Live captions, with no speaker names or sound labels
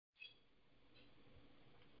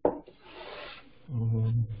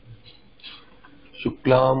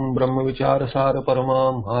शुक्लां ब्रह्मविचारसार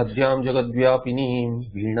परमां आद्यां जगद्व्यापिनीं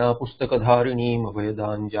वीणापुस्तकधारिणीं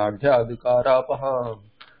अभयदाञ्जाढ्यादिकारापहां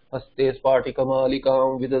हस्ते स्फाटिकमालिकां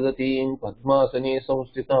विदधतीं पद्मासने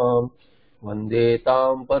संस्थितां वन्दे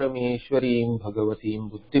तां परमेश्वरीं भगवतीं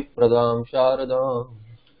बुद्धिप्रदां शारदां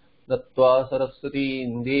दत्त्वा सरस्वतीं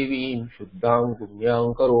देवीं शुद्धां पुण्यां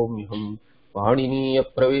करोम्यहं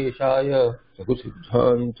पाणिनीयप्रवेशाय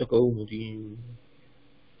चतुसिद्धां च कौमुदीम्.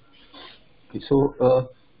 Okay, so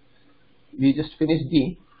we just finished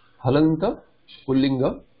the Halanta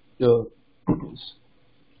Pullinga,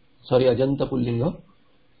 Ajanta Pullinga.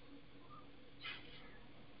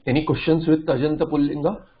 Any questions with Ajanta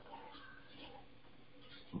Pullinga?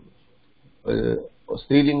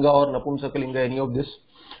 Strilinga or Napumsakalinga, any of this?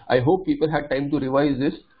 I hope people had time to revise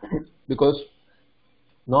this, because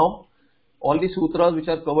now all the sutras which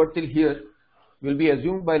are covered till here will be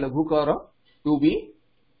assumed by Laghukara to be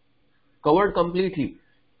covered completely.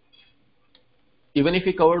 Even if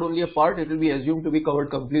he covered only a part, it will be assumed to be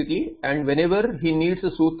covered completely, and whenever he needs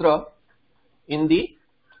a sutra in the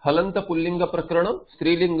Halanta Pullinga Prakranam,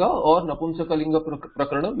 Strilinga or Napumsakalinga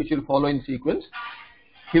Prakranam, which will follow in sequence,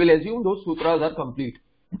 he will assume those sutras are complete,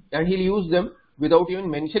 and he will use them without even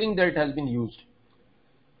mentioning that it has been used.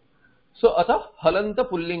 So, Atha Halanta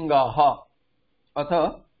Pullingaha.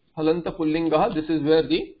 Atha Halanta Pullingaha, this is where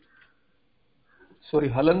the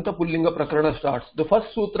Halanta Pullinga Prakarana starts. The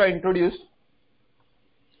first sutra introduced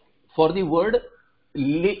for the word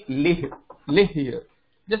lih here.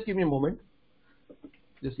 Just give me a moment.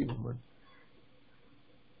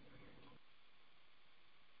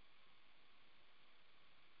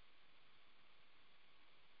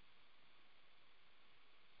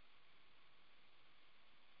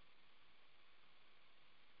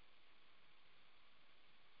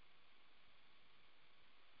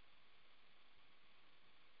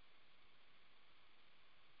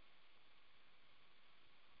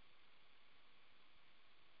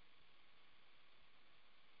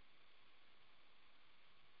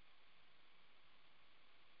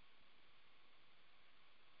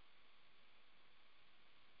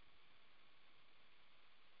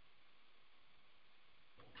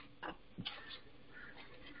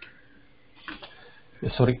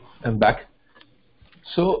 Sorry, I'm back.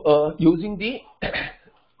 So, using the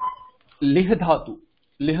lih dhatu,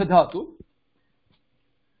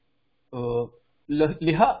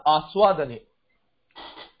 liha aswadane,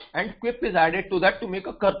 and quip is added to that to make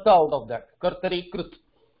a karta out of that, kartari krit.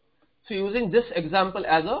 So, using this example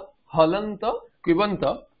as a halanta,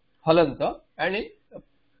 kvibanta, halanta, and in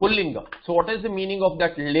pullinga. So, what is the meaning of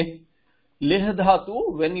that lih? Lih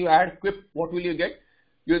dhatu, when you add quip, what will you get?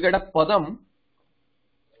 You will get a padam.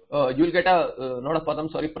 You will get a, not a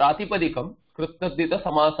padam, sorry, pratipadikam, kritnadita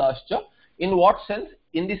samasascha. In what sense?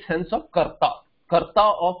 In the sense of karta. Karta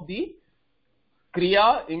of the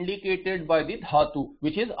kriya indicated by the dhatu,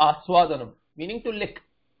 which is aswadanam, meaning to lick.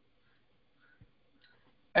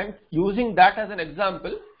 And using that as an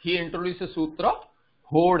example, he introduces sutra,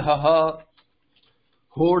 hodhaha,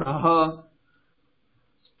 haha,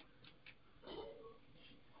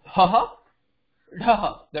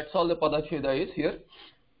 dhaha. That's all the padacheda is here.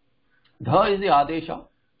 Dha is the adesha,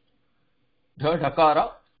 dha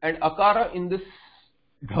dhakara, and akara in this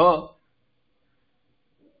dha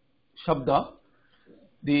shabda,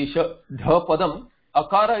 the dha padam,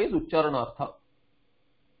 akara is ucharanartha.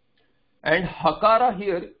 And hakara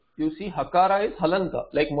here, you see hakara is halanta,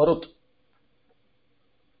 like marut.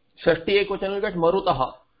 Shashti ekvachan will get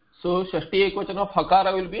marutaha. So Shashti ekvachan of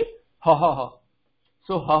hakara will be haha.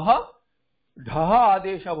 So haha, dhaha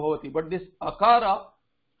adesha bhavati, but this akara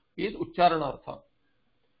is ucharanartha.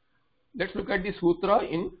 Let's look at the sutra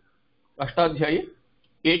in Ashtadhyayi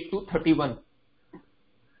 8 to 31.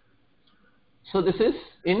 So this is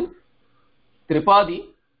in Tripadi,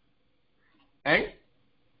 and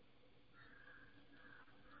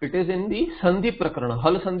it is in the Sandhi Prakarana,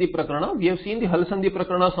 Hal Sandhi Prakarana. We have seen the Hal Sandhi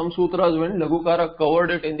Prakarana, some sutras when Laghukara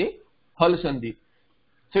covered it in the Hal Sandhi.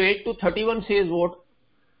 So 8 to 31 says what?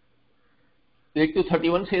 8 to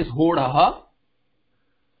 31 says Hodaha.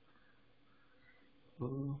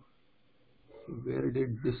 Where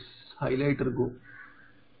did this highlighter go?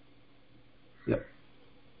 Yeah.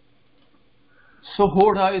 So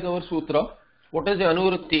Hodha is our sutra. What is the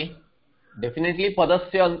Anuvritti? Definitely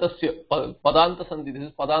Padasya Antasya, Padanta Sandhi. This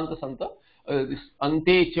is Padanta Santa. This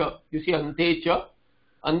Antecha. You see Antecha.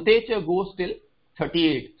 Antecha goes till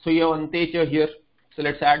 38. So you have Antecha here. So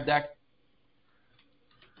let's add that.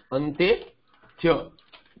 Antecha.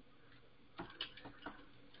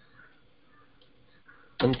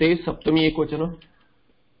 Ante is Saptami Ekvachana.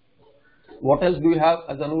 What else do you have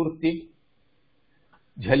as anuvritti?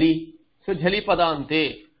 Jhali. So jhali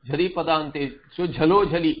padante. Jhali padante. So jhalo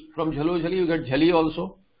jhali. From jhalo jhali you get jhali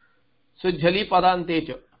also. So jhali padante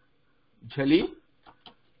cha. Jhali.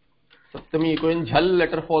 Saptami equivalent jhal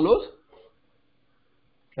letter follows.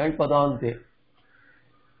 And padante.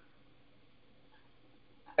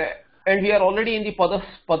 And we are already in the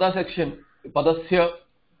pada section. Padasya.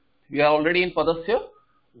 We are already in padasya.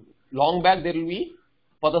 Long back there will be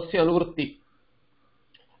padasya anuvritti.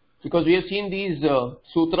 Because we have seen these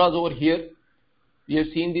sutras over here. We have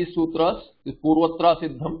seen these sutras, the Purvatra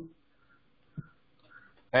Siddham.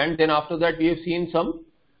 And then after that we have seen some,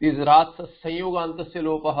 these Ratsas, Sanyogantasya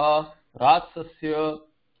Lopaha, Ratsasya,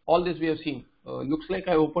 all this we have seen. Looks like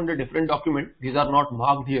I opened a different document. These are not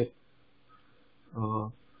marked here.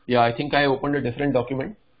 Yeah, I think I opened a different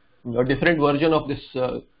document, a different version of this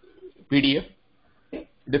PDF,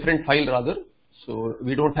 different file rather. So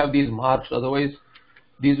we don't have these marks, otherwise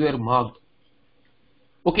these were marked.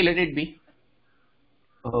 Okay, let it be.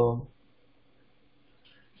 So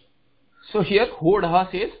here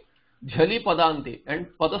Hodha says Jhali Padante, and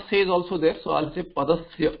Padasya is also there, so I'll say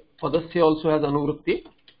Padasya. Padasya also has anuvritti.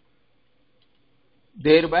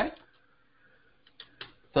 Thereby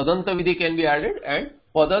Tadanta Vidhi can be added, and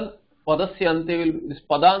Padasya ante will, this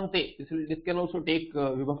Padante, this can also take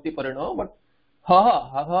Vibhakti Parinama, but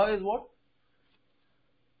Ha is what?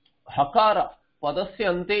 Hakara. Padasya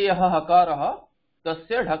ante yaha hakaraha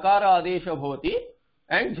tasya dhakara adesha bhavati,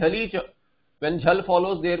 and jhali cha. When jhal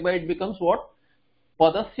follows, thereby it becomes what?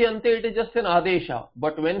 Padasya ante, it is just an adesha,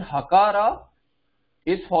 but when hakara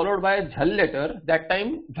is followed by a jhal letter, that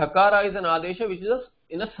time dhakara is an adesha which is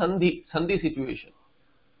in a sandhi situation.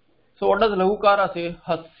 So what does Lahukara say?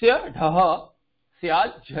 Hasya dhaha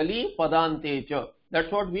syat jhali padante cha.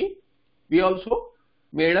 That's what we also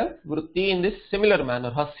made a vritti in this similar manner.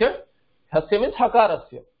 Hasya means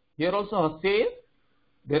hakarasya. Here also hasya is,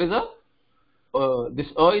 there is a, this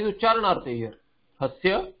a is uchcharanartha here.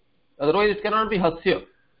 Hasya, otherwise it cannot be hasya.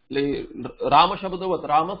 Rama shabdavat.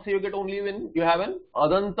 Ramasya you get only when you have an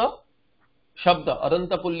adanta shabda,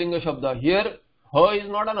 Halantapullinga shabda. Here, ha is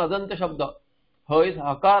not an adanta shabda. Ha is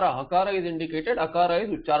hakara. Hakara is indicated, akara is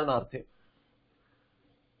uchcharanartha.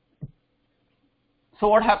 So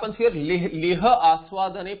what happens here? Leha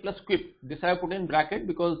aswadane plus quip. This I have put in bracket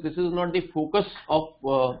because this is not the focus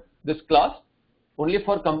of this class. Only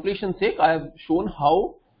for completion's sake I have shown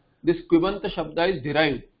how this quibanta shabda is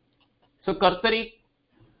derived. So kartari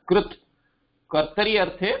krit. Kartari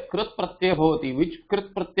arthe krit pratyaya bhavati. Which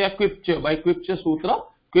krit pratyaya quipcha. By quipcha sutra,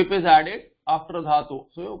 quip is added after dhatu.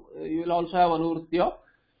 So you will also have anuvritti of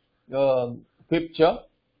quipcha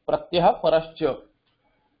pratyaya parascha.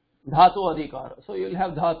 Dhatu adhikara. So you will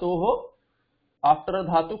have dhatu ho, after a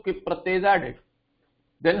dhatu quip pratyaya is added.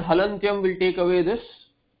 Then halantyam will take away this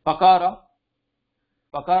pakara.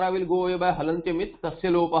 Pakara will go away by halantyamit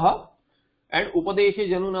tasya lopaha, and upadeshe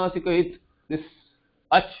janunasika it, this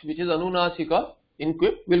ach which is anunasika in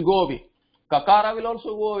quip will go away. Kakara will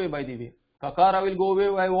also go away by the way. Kakara will go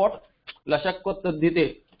away by what? Lashakvat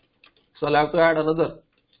tadhite. So I'll have to add another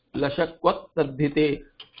lashakvat tadhite.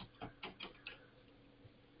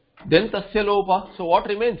 Then tasya lopa. So what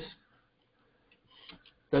remains?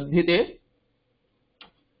 Tadhite.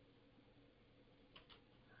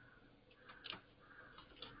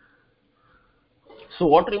 So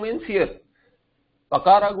what remains here?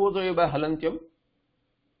 Pakara goes away by halantyam.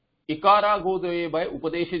 Ikara goes away by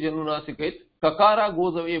upadesha janunasikait. Kakara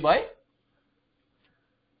goes away by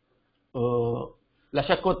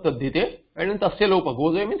lashakvat tadhite. And then tasya lopa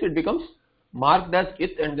goes away means it becomes marked as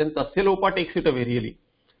it, and then tasya lopa takes it away really.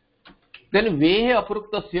 Then vehe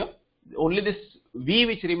apruktasya, only this V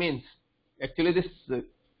which remains. Actually this it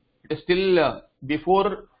is still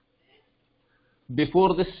before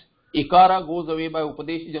this ikara goes away by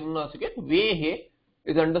upadeshi janunasiket. Vehe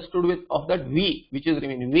is understood with of that V which is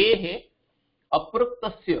remaining. Vehe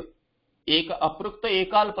apruktasya aprukta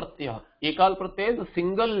ekal pratyaya. Ekal pratyaya is a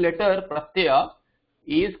single letter pratyaya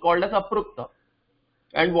is called as aprukta.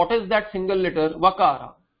 And what is that single letter?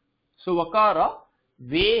 Vakara. So vakara.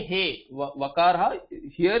 Vehe, vakara,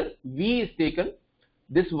 here V is taken.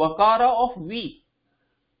 This vakara of V,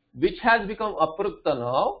 which has become aprukta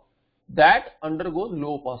now, that undergoes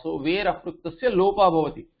lopa. So, where apruktasya lopa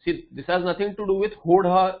bhavati. See, this has nothing to do with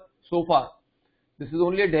hodha so far. This is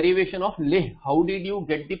only a derivation of leh. How did you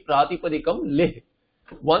get the pratipadikam leh?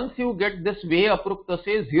 Once you get this vehe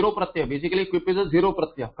apruktasya zero pratyaya, basically quip is a zero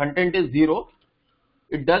pratyaya, content is zero.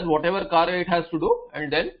 It does whatever karya it has to do,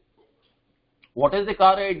 and then what is the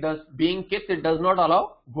karya it does? Being kith, it does not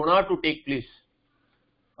allow guna to take place.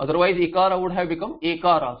 Otherwise, ikara would have become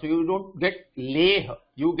ekara. So you don't get leh,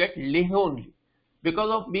 you get leh only because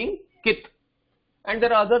of being kit. And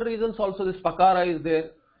there are other reasons also. This pakara is there.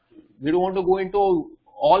 We don't want to go into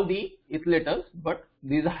all the ith letters, but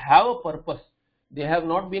these have a purpose. They have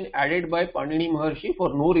not been added by Panini Maharshi for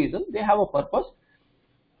no reason. They have a purpose,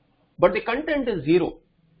 but the content is zero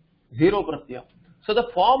pratyaya. So the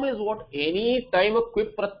form is what? Any time a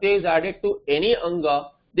quip pratyaya is added to any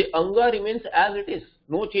anga, the anga remains as it is,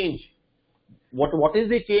 no change. What is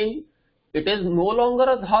the change? It is no longer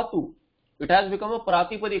a dhatu. It has become a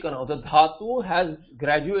pratipadika now. The dhatu has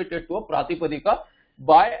graduated to a pratipadika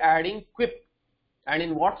by adding quip. And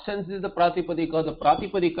in what sense is the pratipadika? The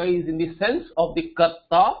pratipadika is in the sense of the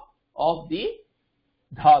karta of the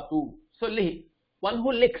dhatu. So lih, one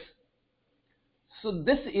who licks. So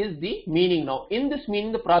this is the meaning now. In this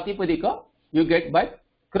meaning, the pratipadika you get by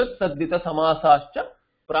krit saddhita samasascha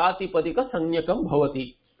pratipadika sanyakam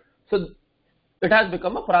bhavati. So it has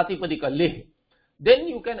become a pratipadika lih. Then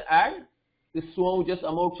you can add this swaujas,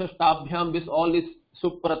 amoksha, stabhyam, this all these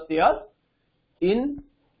supratyas in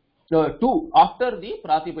two after the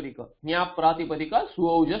pratipadika. Nya pratipadika,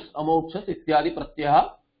 swaujas, amokshas, ityadi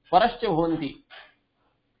pratyaha parascha bhavanti.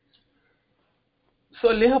 So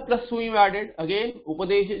leh plus su you added. Again,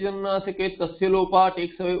 upadesha janasike tasya lopa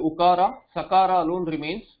takes away ukara, sakara alone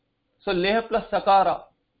remains. So leh plus sakara.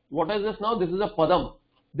 What is this now? This is a padam.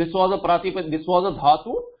 This was a pratipadika, this was a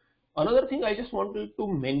dhatu. Another thing I just wanted to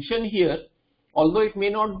mention here, although it may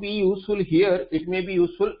not be useful here, it may be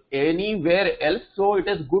useful anywhere else. So it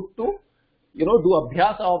is good to, do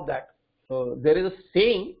abhyasa of that. There is a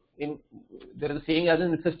saying as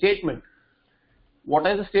in it's a statement. What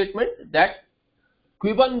is the statement? That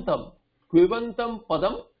Quibantam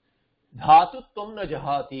padam dhatutvam na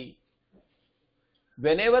jahati.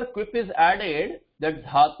 Whenever quip is added, that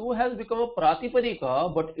dhatu has become a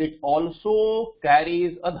pratipadika, but it also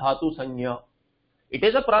carries a dhatu sanya. It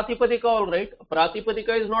is a pratipadika, alright.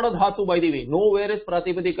 Pratipadika is not a dhatu, by the way. Nowhere is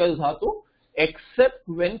pratipadika is dhatu except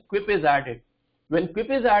when quip is added. When quip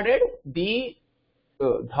is added, the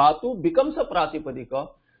dhatu becomes a pratipadika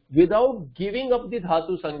without giving up the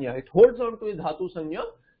dhatu sanya. It holds on to the dhatu sanya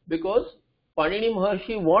because Panini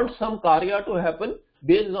Maharshi wants some karya to happen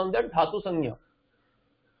based on that dhatu sanya.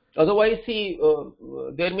 Otherwise, see,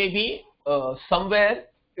 there may be somewhere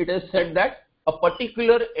it is said that a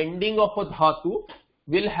particular ending of a dhatu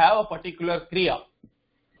will have a particular kriya.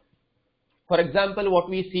 For example, what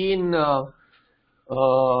we see in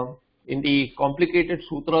the complicated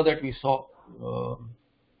sutra that we saw,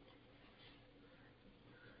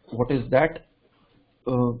 what is that?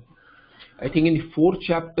 I think in the 4th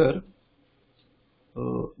chapter,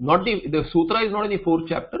 not the sutra is not in the 4th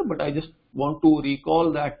chapter, but I just want to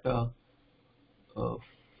recall that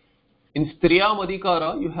in Striyam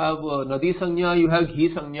Adhikara you have Nadi Sanya, you have Ghi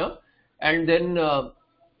Sanya, and then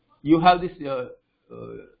you have this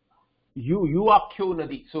Yuakhyo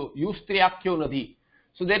Nadi. So Yustriyakhyo Nadi.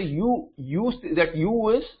 So there that U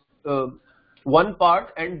is one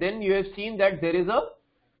part, and then you have seen that there is a,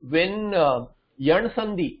 when Yan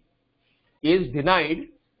Sandhi is denied,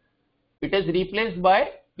 it is replaced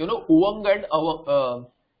by Uvang and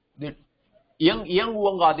the Iyang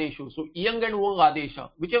Uvang Adeshu. So Iyang and Uvang Adesha,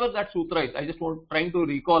 whichever that sutra is, I just trying to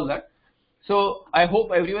recall that. So I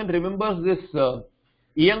hope everyone remembers this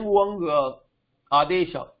Iyang Uvang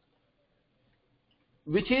Adesha,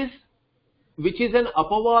 which is an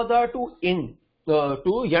apavada to Yan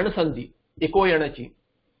Sandhi, Eko Yanachi.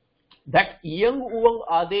 That Iyang Uvang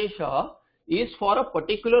Adesha is for a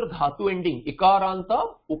particular dhatu ending,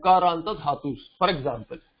 ikaranta, ukaranta dhatus, for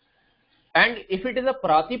example. And if it is a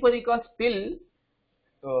pratipadika, still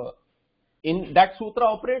in that sutra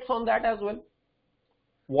operates on that as well.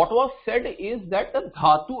 What was said is that the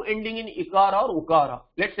dhatu ending in ikara or ukara,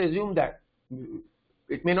 let's assume that,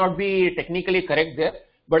 it may not be technically correct there,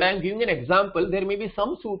 but I am giving an example. There may be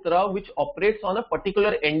some sutra which operates on a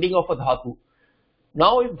particular ending of a dhatu.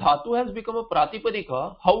 Now if dhatu has become a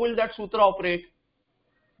pratipadika, how will that sutra operate?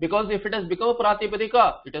 Because if it has become a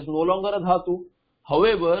pratipadika, it is no longer a dhatu.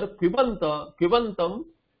 However, Quibantam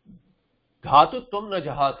dhatutvam na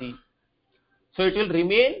jahati. So it will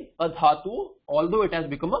remain a dhatu although it has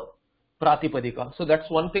become a pratipadika. So that's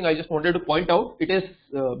one thing I just wanted to point out. It is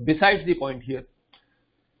besides the point here.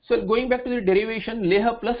 So going back to the derivation,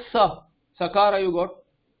 leha plus sa, sakara you got.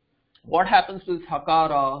 What happens to this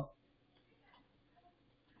hakara?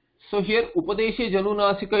 So here upadeshe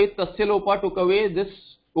janunasika tasya lopa took away this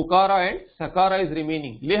ukara and sakara is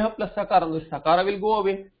remaining. Leha plus sakara, the sakara will go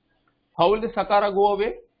away. How will the sakara go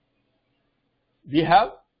away? We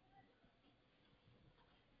have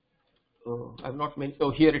I've not mentioned.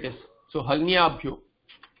 Oh, here it is. So halnyabhyo.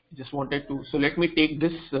 Just wanted to. So let me take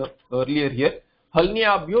this earlier here.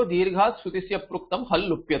 Halnyabhyo dirghat sutisya pruktam hal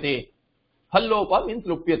lupyate. Hal lopa means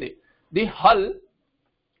lupyate. The hal,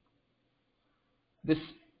 this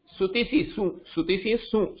sutisi, sutisi is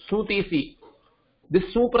sutisi. This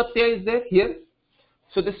su pratyaya is there here.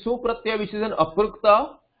 So this su pratyaya, which is an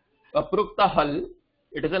aprukta hal,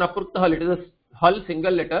 it is an aprukta hal. It is a hal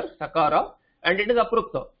single letter sakara, and it is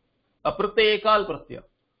aprukta ekal pratyaya,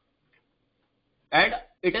 and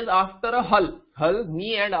it is after a hal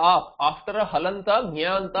ni and ab, after a halanta,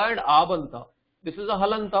 jnanta and abanta. This is a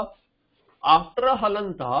halanta. After a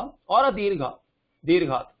halanta or a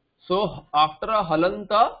dirghat. So after a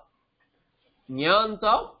halanta,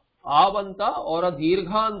 jnanta, abanta or a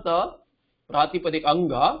dirghanta pratipadik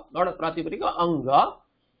anga, not a pratipadika anga,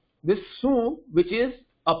 this su, which is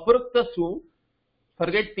aprukta su,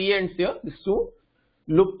 forget t and here, this su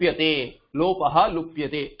lupyate, lopaha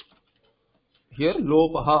lupyate. Here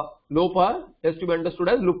lopa has to be understood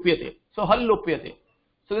as lupyate. So hal lupyate.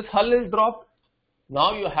 So this hal is dropped.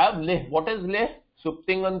 Now you have leh. What is leh?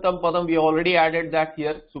 Suptingantam padam. We already added that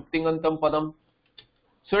here. Suptingantam padam.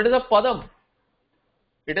 So it is a padam.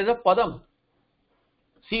 It is a padam.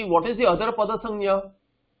 See, what is the other pada sanya?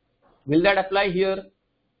 Will that apply here?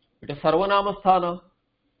 It is sarvanama sthana.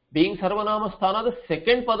 Being sarvanama sthana, the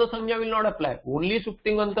second pada sanya will not apply. Only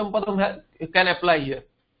suptingantam padam can apply here.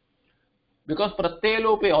 Because pratyaya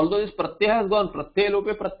lope, although this pratyaya has gone, pratyaya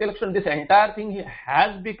lope, pratyaya lakshan, this entire thing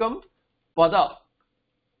has become pada.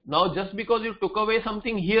 Now just because you took away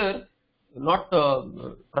something here, not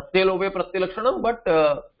pratyaya lope, pratyaya lakshanam, but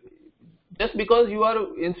just because you are,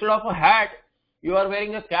 instead of a hat, you are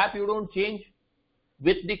wearing a cap, you don't change.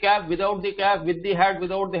 With the cap, without the cap, with the hat,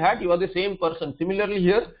 without the hat, you are the same person. Similarly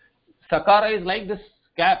here, sakara is like this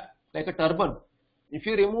cap, like a turban. If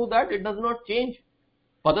you remove that, it does not change.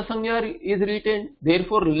 Padasanya is retained.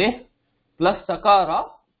 Therefore, leh plus sakara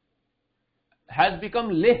has become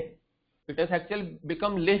leh. It has actually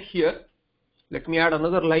become leh here. Let me add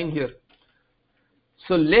another line here.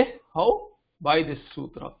 So leh, how? By this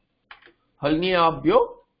sutra. Halnyabhyo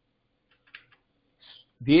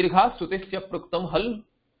dirgha sutisya pruktam hal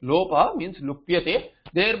lopa means lupyate.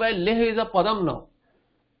 Thereby leh is a padam now.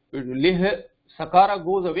 Leh, sakara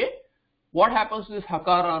goes away. What happens to this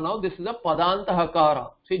hakara now? This is a padanta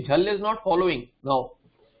hakara. See, jhal is not following now.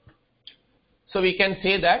 So we can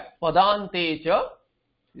say that padante cha,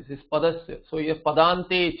 this is padasya. So here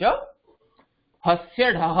padante cha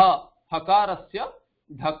hasya dhaha hakarasya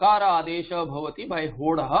dhakara adesha bhavati by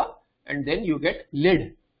hodaha, and then you get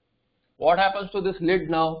lid. What happens to this lid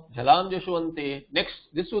now? Jhalam jashvante. Next,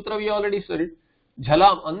 this sutra we already studied.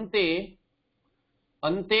 Jhalam ante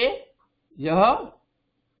yah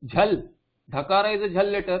jhal. Dhakara is a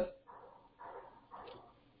jhal letter.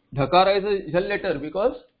 Dhakara is a jhal letter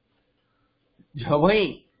because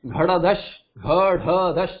jhavai, ghadadash,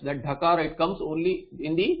 ghadadash, that dhakara, it comes only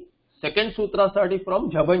in the second sutra starting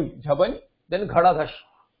from jhaban, then ghadadash.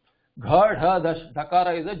 Ghadadash,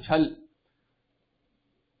 dhakara is a jhal.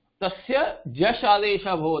 Tasya jash adesha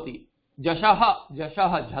bhavati. Jashaha,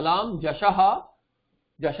 jhalam, jashaha.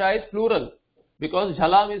 Jasha is plural because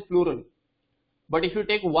jhalam is plural. But if you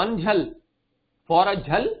take one jhal, for a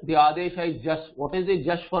jhal, the adesha is jash. What is the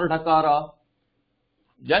jash for dhakara?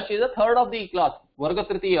 Jash is a third of the class, varga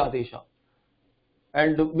tritiya adesha.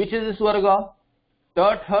 And which is this varga?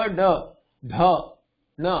 Ta, tha, da,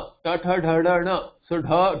 na, ta, tha, da, na. So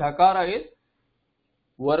dhakara is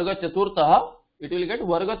varga chaturtaha. It will get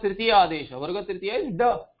varga tritiya adesha. Varga tritiya is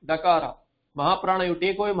dhakara. Mahaprana, you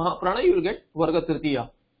take away mahaprana, you will get varga tritiya.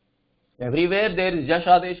 Everywhere there is jash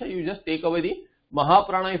adesha, you just take away the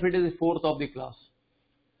mahaprana if it is the fourth of the class.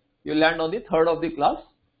 You land on the third of the class.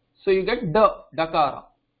 So you get dakara.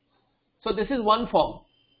 So this is one form.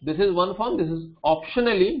 This is one form. This is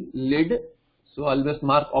optionally lid. So I'll just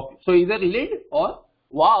mark so either lid or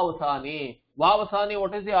vaavasane. Vaavasane,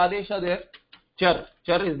 what is the adesha there? Char.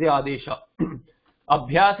 Char is the adesha.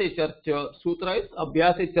 Abhyase charcha. Sutra is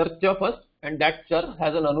abhyase charcha first, and that char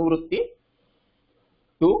has an anuvrutti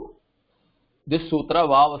to this sutra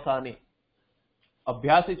vaavasane.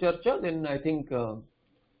 Abhyase charcha, then I think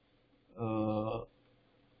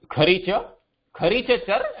kharicha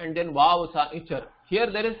char, and then vaavasane char. Here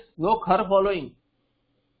there is no khar following.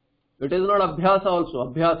 It is not abhyasa also,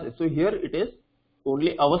 abhyasa. So here it is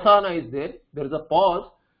only avasana is there. There is a pause,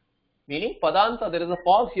 meaning padanta. There is a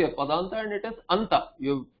pause here, padanta, and it is anta.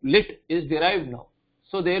 Your lit is derived now.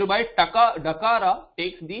 So thereby dakara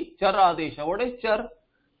takes the char adesha. What is char?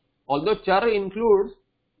 Although char includes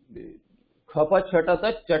khapa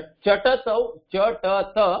chatata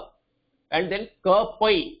chatata, and then ka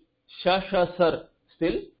pai shashasar.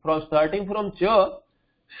 Still, from starting from cha,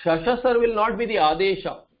 shashasar will not be the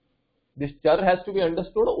adesha. This char has to be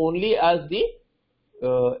understood only as the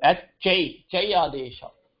as chai adesha.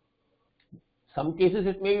 Some cases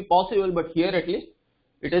it may be possible, but here at least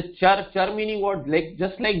it is char. Char meaning what? Like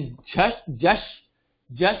just like jash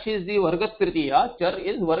is the varga tritiya, char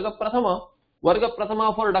is varga prathama. Varga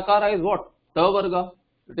prathama for dakara is what? Ta varga.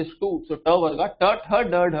 It is 2. So ta varga, ta tha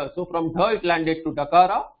da dha. So from dha it landed to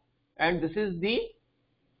dakara, and this is the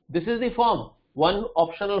form. One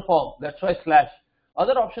optional form. That's why slash.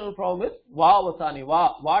 Other optional form is va avasani.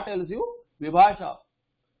 Va tells you vibhasha.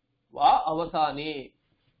 Va avasani.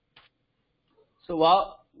 So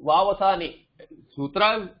va avasani.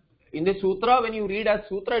 Sutra, in the sutra, when you read as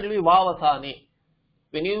sutra, it will be va avasani.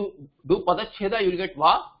 When you do padachheda, you will get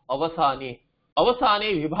va avasani.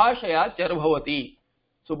 Avasani vibhashaya char bhavati.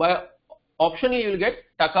 So by optionally you will get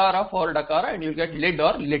takara for dakara, and you will get lid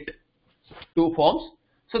or lit. 2 forms.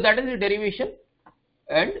 So that is the derivation,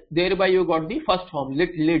 and thereby you got the first form,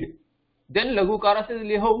 lit, lid. Then lagukara says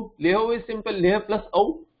lihau. Lihau is simple, lih plus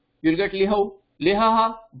au. You will get lihau.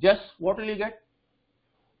 Lihaha, just, what will you get?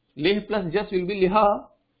 Lih plus just will be lihaha.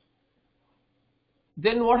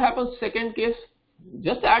 Then what happens second case?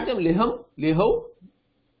 Just add them, liham, lihau,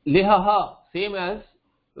 lihaha. Same as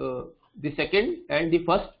the second and the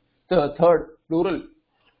first, third, plural.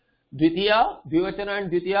 Dvitiya, dvivachana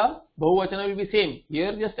and dvitiya, bahuvachana will be same.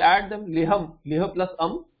 Here just add them, liham, liha plus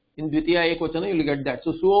in dvitiya ekvachana you will get that.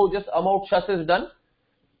 So suo just out shas is done.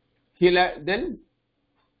 Then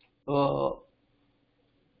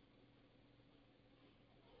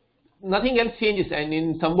nothing else changes, and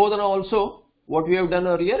in Sambodhana also what we have done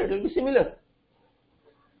earlier, it will be similar.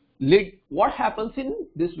 Lid, what happens in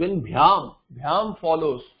this when bhyam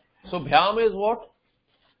follows? So bhyam is what?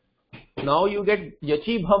 Now you get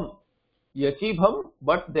yachibham,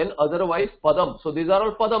 but then otherwise padam. So these are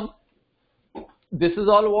all padam. This is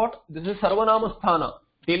all what? This is sarvanama sthana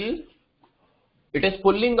till it is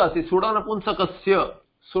pullinga. See, sudanapunsakasya.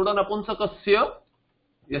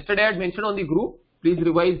 Yesterday I had mentioned on the group. Please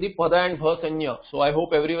revise the pada and bha sanya. So I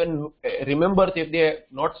hope everyone remembers if they have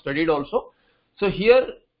not studied also. So here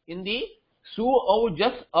in the su au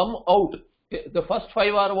just out. The first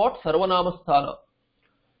 5 are what? Sarvanama sthana.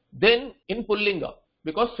 Then in pullinga,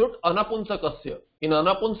 because sut anapunsakasya. In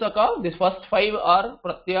anapunsaka, these first 5 are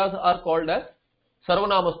pratyas are called as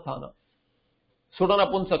sarvanama sthana. Sut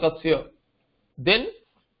anapunsakasya. Then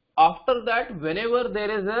after that, whenever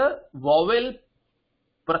there is a vowel,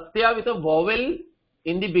 pratyaya with a vowel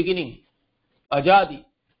in the beginning, ajadi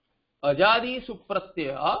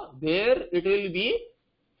supratyaya, there it will be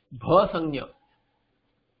bha sanya.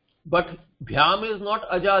 But bhyam is not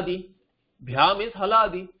ajadi, bhyam is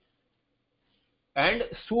haladi, and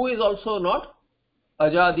su is also not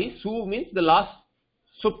ajadi. Su means the last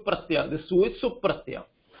supratyaya. The su is supratyaya.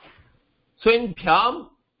 So in bhyam,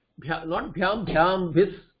 not bhyam,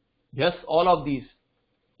 bhis, all of these,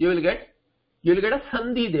 you will get a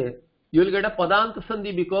sandhi there. You will get a padanta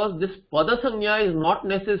sandhi, because this pada sanya is not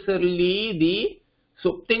necessarily the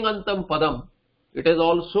suptingantam padam. It is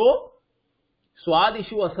also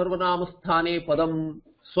Swadishu asarvanamasthane padam.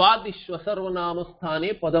 Swadishu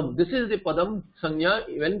asarvanamasthane padam. This is the padam sanya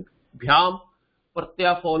when bhyam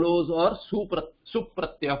pratyaya follows or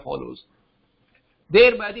supratyaya follows.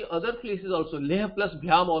 Thereby the other places also, leh plus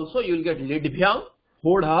bhyam also, you will get lid bhyam,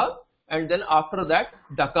 hodha, and then after that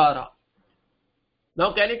dakara.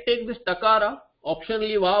 Now can it take this dakara?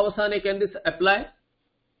 Optionally vavasane, can this apply?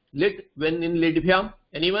 Lit when in lid bhyam?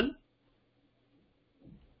 Anyone?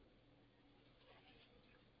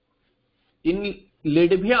 In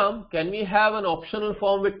lidbhyam, can we have an optional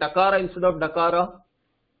form with takara instead of dakara?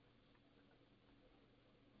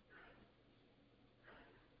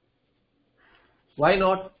 Why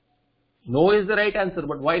not? No is the right answer,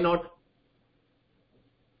 but why not?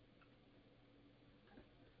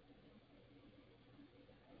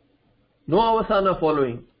 No avasana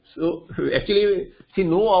following. So actually, see,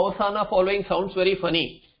 no avasana following sounds very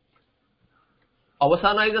funny.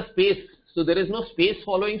 Avasana is a space. So there is no space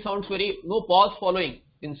following, sounds very, no pause following.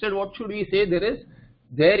 Instead, what should we say?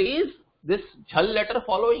 There is this jhal letter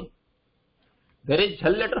following. There is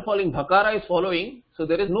jhal letter following. Bhakara is following. So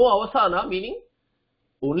there is no avasana, meaning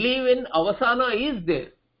only when avasana is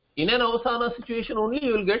there. In an avasana situation only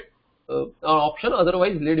you will get an option.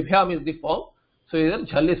 Otherwise, lidbhyam is the form. So here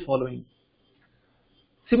jhal is following.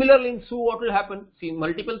 Similarly, in su, what will happen? See,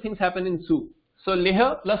 multiple things happen in su. So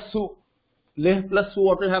leha plus su. Leh plus su,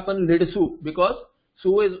 what will happen? Lid su, because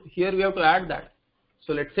su is here, we have to add that.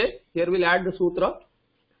 So let's say here we'll add the sutra.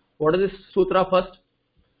 What is this sutra first?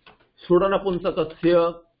 Sud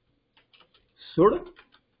anapunsakasya. Sud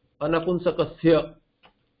anapunsakasya.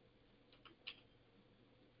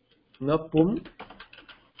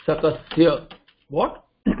 Napumsakasya. What?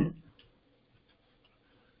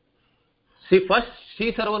 See, first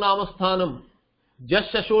she sarvanamasthana.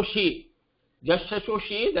 Jashasoshi.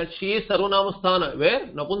 Jashasoshi, that she is sarvanamasthana. Where?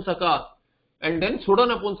 Napunsaka. And then Suda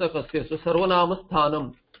napunsakasya. So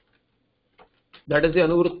sarvanamasthana. That is the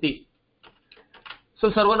anuvritti. So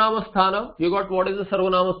sarvanamasthana. You got what is the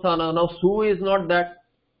sarvanamasthana. Now su is not that.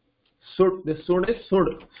 Sud. This sud is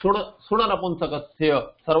sud. Suda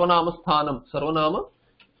napunsakasya. Sarvanamasthana.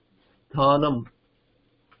 Sarvanamasthana.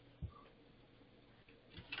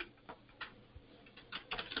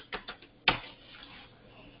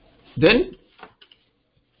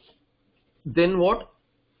 Then what?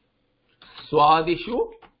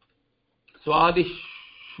 Swadishu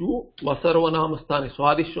vasarvanama sthane.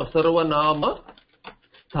 Swadishu vasarvanama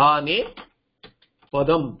sthane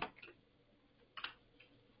padam.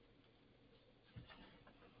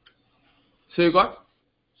 So you got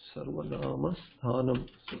sarvanama sthanam.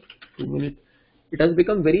 So 2 minutes. It has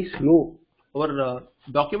become very slow. Our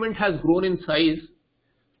document has grown in size.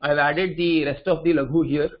 I have added the rest of the Laghu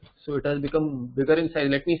here, so it has become bigger in size.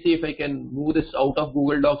 Let me see if I can move this out of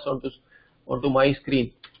Google Docs onto my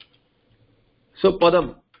screen. So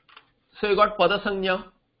Padam. So you got Pada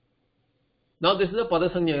Sanya. Now this is a Pada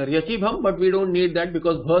Sanya. Ryachibham, but we don't need that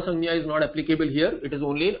because Bha Sanya is not applicable here. It is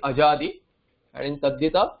only in Ajadi and in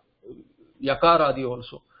Taddita Yakaradi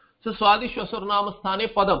also. So Swadishwasurnama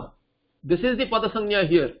Sthane Padam. This is the Pada Sanya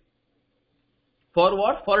here. For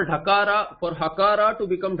what? For Dhakara, for Hakara to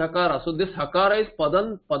become Dhakara. So this Hakara is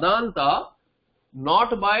Padanta,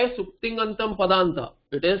 not by Suptingantam Padanta.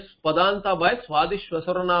 It is Padanta by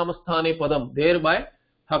Swadishwasaranamasthane Padam. Thereby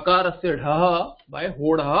Hakarasya Dhaha by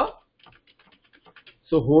Hodha.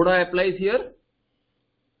 So Hodha applies here.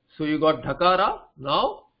 So you got Dhakara.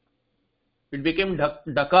 Now it became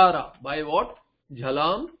Dakara by what?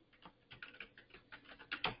 Jhalam.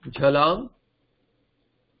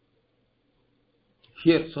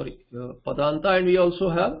 Here, sorry, Padanta, and we also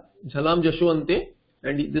have Jhalam Jashwante,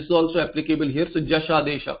 and this is also applicable here. So Jash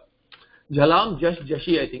Adesha. Jhalam Jash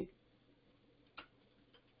Jashi, I think.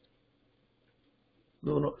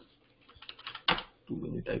 No. 2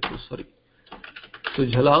 minute typo, sorry. So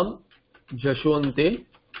Jhalam Jashwante.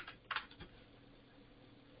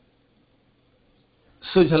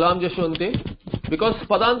 So Jhalam Jashwante, because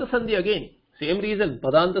Padanta Sandhi again, same reason.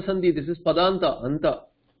 Padanta Sandhi, this is Padanta, Anta.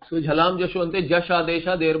 So Jhalam Jashwante Jash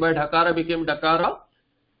Adesha, thereby Dhakara became Dakara.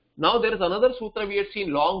 Now there is another sutra we had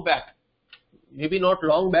seen long back. Maybe not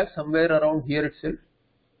long back, somewhere around here itself.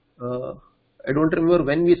 I don't remember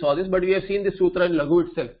when we saw this, but we have seen this sutra in Laghu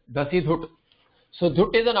itself. Dasi Dhut. So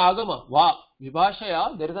Dhut is an agama. Va.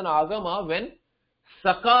 Vibhashaya, there is an agama when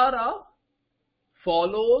Sakara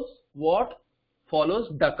follows what? Follows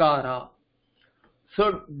Dakara.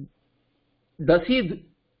 So Dasi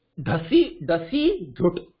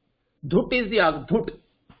Dhut. Dhut is the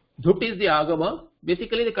agama.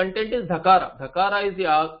 Basically the content is Dhakara. Dhakara is the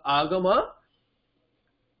agama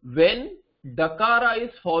when Dakara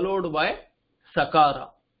is followed by Sakara.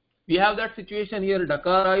 We have that situation here.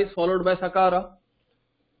 Dakara is followed by Sakara.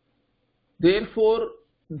 Therefore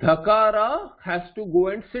Dhakara has to go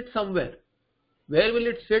and sit somewhere. Where will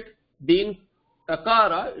it sit? Being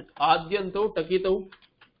Takara, Adyanto Takitau.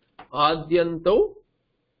 Adyanto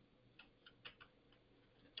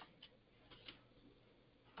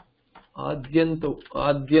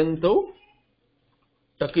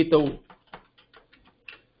Takitau.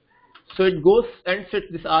 So it goes and sits.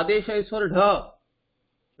 This Adesha is for Dha,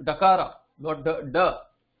 Dakara, not Da.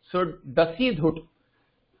 So Dasi Dhut.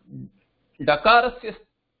 Dakara is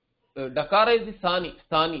the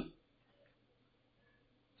Sthani.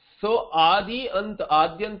 So Adi Ant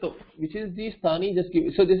Adyanto, which is the Sthani, just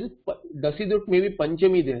give. So this is Dasi Dhut, maybe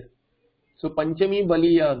Panchami there. So Panchami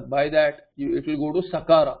Baliyan, by that it will go to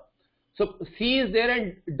Sakara. So C is there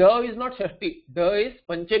and Da is not Shashti, Da is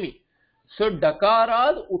Panchami. So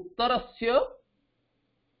Dakaras Uttarasya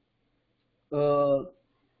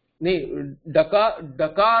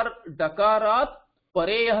Dakarat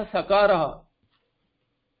Pareyah Sakaraha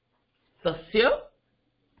Tasya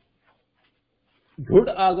Dhud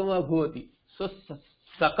Agama Bhavati. So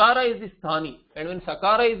Sakara is the Sthani, and when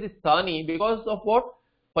Sakara is the Sthani, because of what?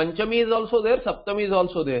 Panchami is also there, Saptami is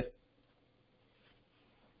also there.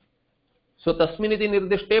 So Tasminiti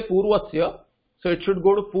Nirdishte Purvasya. So it should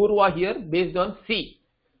go to Purva here based on C.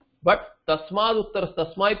 But Tasmad Uttaras,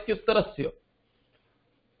 Tasmaityuttarasya.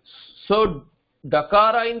 So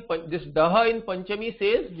Dakara in this Daha in Panchami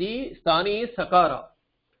says the Sthani is Sakara.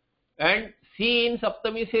 and C in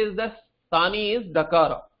Saptami says that Sthani is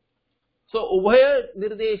Dakara. So Ubhaya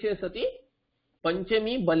Nirdeshe Sati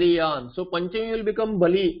Panchami Baliyan. So Panchami will become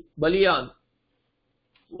Baliyan.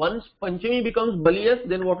 Once Panchami becomes Baliyas,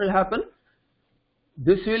 then what will happen?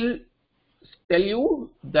 This will tell you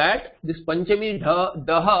that this Panchami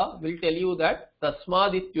Daha will tell you that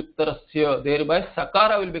Tasmad Ityuttarasya, thereby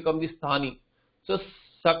Sakara will become the Sthani. So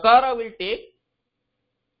Sakara will take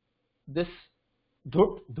this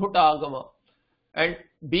Dhut Agama, and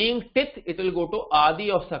being Tit, it will go to Adi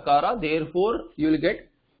of Sakara, therefore you will get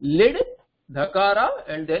Lid, Dhakara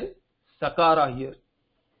and then Sakara here.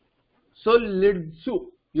 So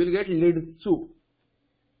Lidsu, you will get Lidsu.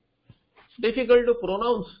 Difficult to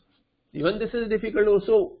pronounce. Even this is difficult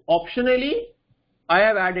also. Optionally, I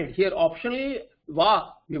have added here optionally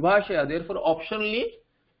Va Vibhashaya. Therefore, optionally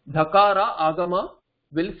Dhakara Agama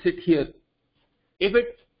will sit here. If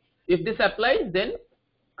this applies, then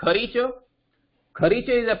Kharicha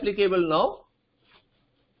is applicable now.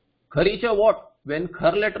 Kharicha what? When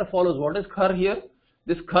Khar letter follows, what is Khar here?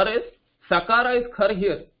 This Khar is Sakara is Khar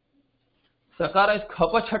here. Sakara is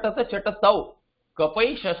Khapa Chatata Chatatau.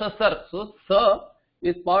 Kapai Shasasar. So Sa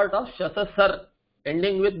is part of Shasasar,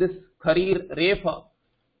 ending with this Kharir Refa.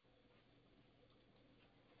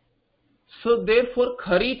 So therefore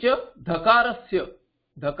Kharicha Dhakarasya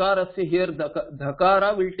here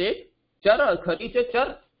Dhakara will take Chara, Kharicha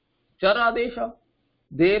Char Adesha.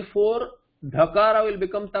 Therefore Dhakara will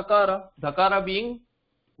become Takara. Dhakara being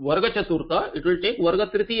Varga Chaturtha, it will take Varga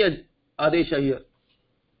Tritiya Adesha here.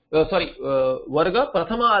 Varga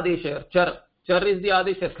Prathama Adesha here. Char is the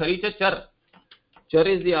Adesha. Kharicha Char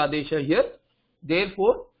is the Adesha here.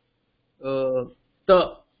 Therefore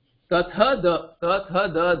Tatha Dha.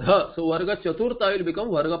 So Varga Chaturtha will become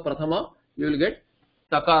Varga Prathama. You will get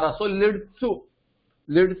Takara. So Lidsu.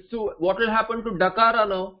 What will happen to Dakara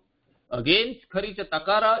now? Again Kharicha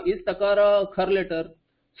Takara is Takara Khar letter.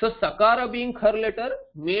 So Sakara being Khar letter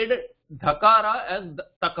made Dhakara as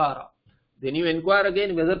Takara. Then you inquire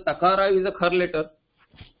again whether Takara is a Khar letter.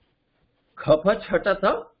 Khapa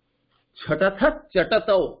Chatatha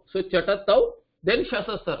Chatatau. So Chatatau, then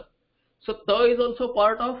Shasasar. So Ta is also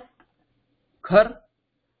part of Khar.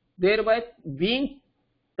 Thereby being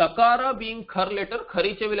Takara being Khar letter,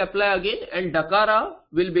 Kharicha will apply again and Dakara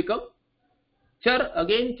will become Char,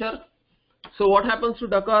 again Char. So what happens to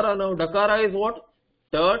Dakara now? Dakara is what?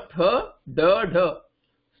 Ta, Tha, Da, Dha.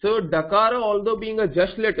 So Dakara, although being a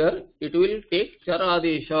Jash letter, it will take Char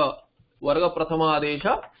Adesha, Varga Prathama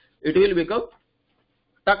Adesha, it will become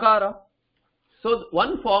Takara. So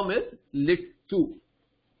one form is Litsu.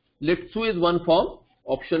 Litsu is one form,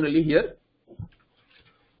 optionally here.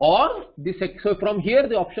 Or the so from here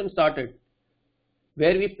the option started,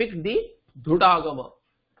 where we picked the Dhudagama.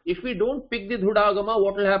 If we don't pick the Dhudagama,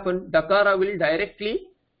 what will happen? Dakara will directly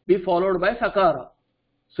be followed by Sakara.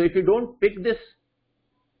 So if you don't pick this,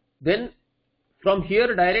 then from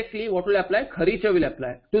here directly what will apply? Kharicha will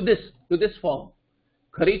apply to this form.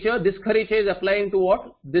 Kharicha, this Kharicha is applying to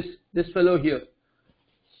what? This fellow here.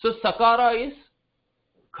 So Sakara is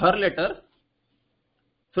Khar letter.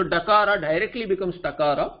 So Dakara directly becomes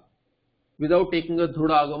Takara without taking a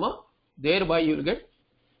Dhudagama. Thereby you will get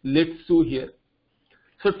Litsu here.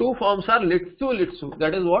 So two forms are Litsu.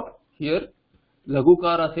 That is what here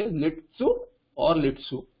Lagukara says, Litsu or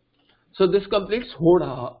Litsu. So this completes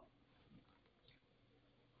Hoda.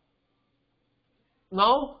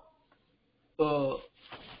 Now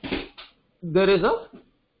there is a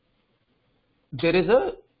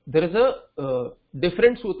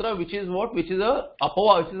different sutra which is what? Which is an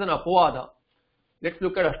apavada. Let's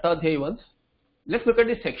look at Ashtadhyayi once. Let's look at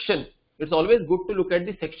the section. It's always good to look at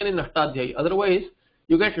the section in Ashtadhyayi. Otherwise,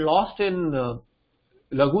 you get lost in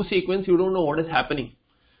Laghu sequence. You don't know what is happening.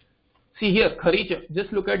 See here, Kharicha.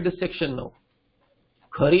 Just look at this section now.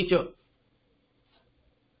 Kharicha.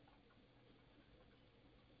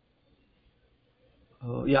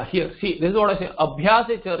 Yeah, here. See, this is what I say.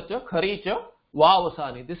 Abhyase Charcha, Kharicha,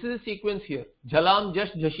 Vavasani. This is a sequence here. Jalam,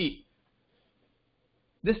 Jash, Jashi.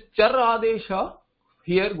 This Char Adesha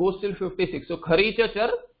here goes till 56. So Kharicha Char,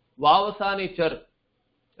 Vavasani Char.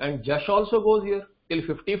 And Jash also goes here till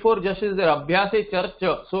 54. Jash is there. Abhyase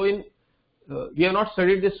Charcha. So we have not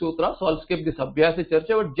studied this sutra, so I'll skip this Abhyase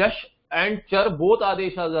Charcha. But Jash and Char, both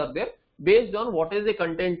Adeshas are there based on what is the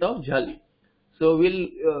content of Jali. So we'll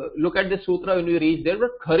look at the sutra when we reach there.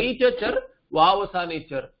 But Kharicha Char, Vavasani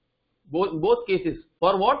Char. Both cases.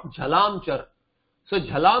 For what? Jhalam Char. So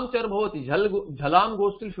Jhalam Char bhavati. Jhalam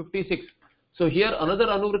goes till 56. So here another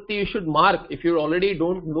anuvritti you should mark. If you already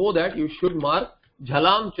don't know that, you should mark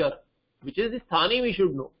Jhalam Char, which is the Sthani we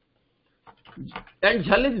should know. And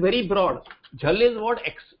jhal is very broad. Jhal is what?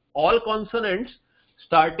 All consonants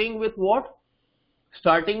starting with what?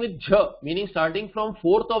 Starting with jha, meaning starting from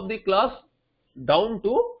fourth of the class down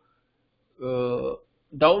to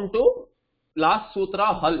last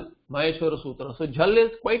sutra hal, Maheshwara Sutra. So jhal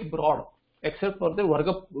is quite broad, except for the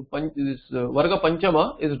Varga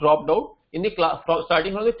Panchama is dropped out in the class,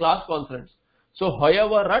 starting from the class consonants. So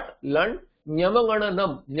Hayava Rat, Lant,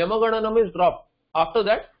 Nyamagananam. Nyamagananam is dropped. After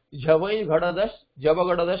that, Jhavai Ghadadash,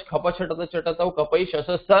 Jabagadash, Khapa Chatata Chatatav, Kapai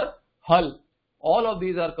Shasasar, Hal. All of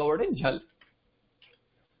these are covered in jhal.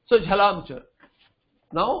 So jhalamchar.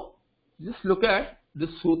 Now just look at this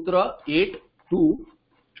sutra 8 to,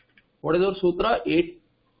 what is our sutra? 8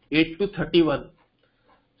 to 31.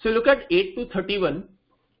 So look at 8 to 31,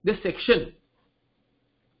 this section.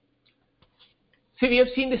 See, we have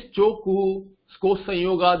seen this choku, skos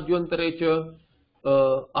sanyoga adyoantarecha,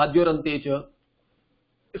 adyorantecha.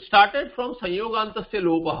 It started from sanyogantasya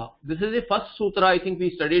lopaha. This is the first sutra I think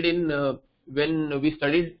we studied in when we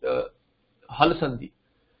studied hal sandhi.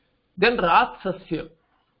 Then rat sasya,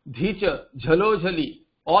 dhicha, jhalo jhali,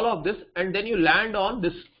 all of this, and then you land on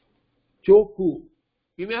this choku.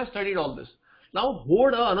 We may have studied all this. Now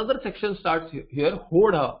hodha, another section starts here.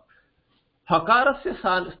 Hodha, hakarasya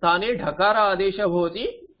sthane dhakara adesha bhavati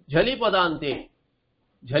jhali padante.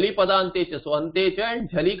 Jhali padante cha. So ante cha and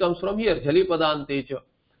jhali comes from here. Jhali padante cha.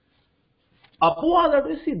 Apvada,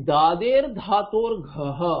 that is, see, dader dhator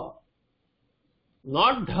ghaha.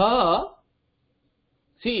 Not dha.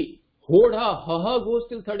 See, hodha, haha goes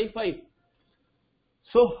till 35.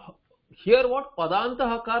 So here what? Padanta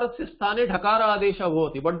hakarasya sthane dhakara adesha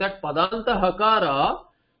bhavati. But that padanta hakara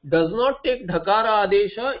does not take dhakara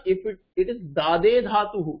adesha if it is dade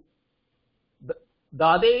dhatuhu.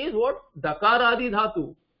 Dade is what? Dakaradi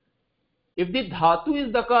dhatu. If the dhatu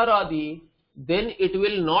is dakaradi, then it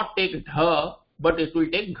will not take dha, but it will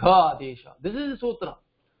take gha adesha. This is the sutra.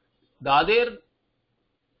 Dader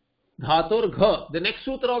dhator gha. The next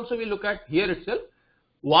sutra also we look at here itself.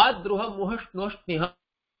 Vad druha muhashnosh niha.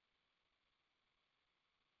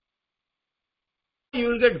 You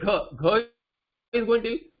will get gha. Gha is going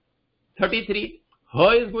till 33. Ha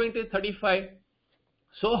is going till 35.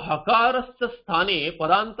 So hakarasya sthane,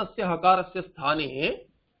 padantasya hakarasya sthane,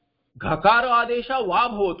 ghakara adesha va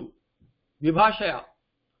bhavatu. Vibhashaya.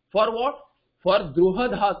 For what? For druha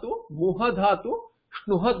dhatu, muha dhatu,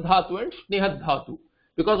 shnuhat dhatu and snehat dhatu.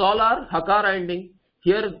 Because all are hakara ending.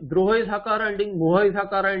 Here druha is hakara ending, muha is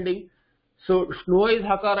hakara ending. So shnuha is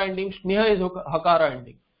hakara ending, sneha is hakara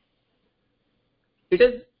ending. It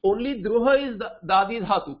is only druha is dadi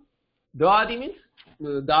dhatu. Dadi means,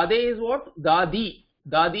 dade is what? Dadi.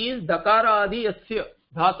 Dadi is dakara adi asya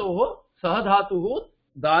dhatoho sah dhatuhu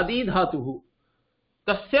dadi dhatuhu.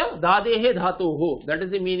 Tasya dadehe dhatoho. That is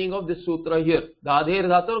the meaning of this sutra here. Dadeher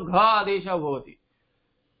dhator gha adesha bhavati.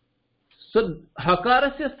 So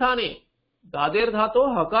hakarasya sthane, dader dhato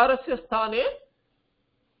hakarasya sthane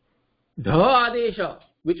dha adesha,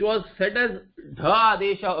 which was said as dha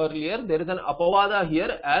adesha earlier. There is an apavada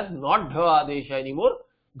here as not dha adesha anymore,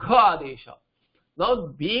 gha adesha. Now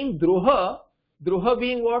being druha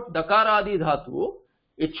being what? Dakara adi dhatu,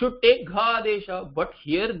 it should take gha adesha, but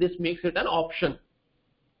here this makes it an option.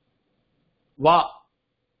 Va.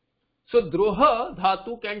 So druha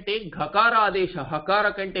dhatu can take ghakara adesha.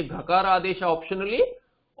 Hakara can take ghakara adesha optionally,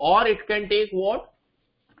 or it can take what?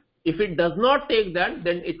 If it does not take that,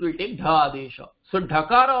 then it will take dha adesha. So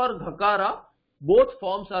dhakara or ghakara, both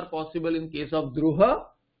forms are possible in case of druha.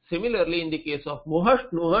 Similarly, in the case of muhash,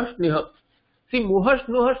 nuhash, niha. See, muhash,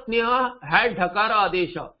 nuhash, niha had dhakara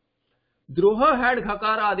adesha. Druha had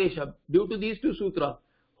ghakara adesha due to these two sutras.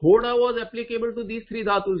 Hoda was applicable to these three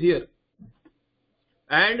dhatus here.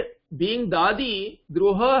 And being dadi,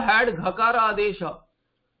 druha had ghakara adesha.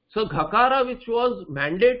 So ghakara, which was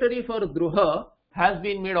mandatory for druha, has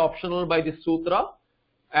been made optional by this sutra,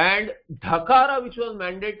 and dhakara, which was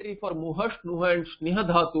mandatory for muhash, nuha and sneha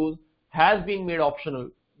dhatus, has been made optional.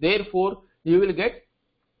 Therefore, you will get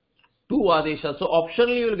two adesha. So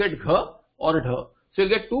optionally you will get gha or dha. So you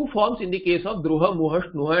will get two forms in the case of druha,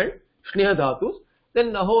 muhash, nuha and sneha dhatus.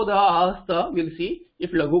 Then nahodha, ahasta, we'll see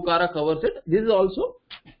if lagukara covers it. This is also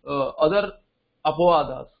other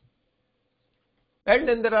apavadas. And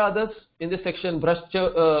then there are others in this section. Vrascha,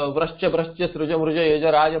 sruja, mruja,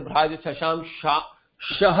 yaja, raja, bhraja, chasham,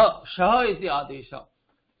 shaha. Shaha is the adesha.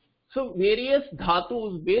 So various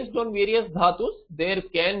dhatus, based on various dhatus, there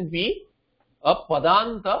can be a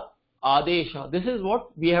padanta adesha. This is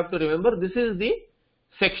what we have to remember. This is the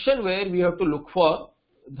section where we have to look for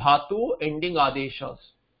dhatu ending adeshas.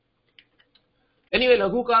 Anyway,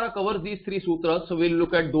 Laghukara covers these three sutras, so we'll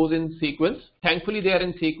look at those in sequence. Thankfully, they are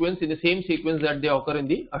in sequence, in the same sequence that they occur in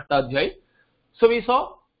the Ashtadhyay. So we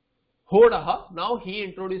saw Hodaha. Now he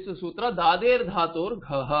introduces sutra Dader Dhator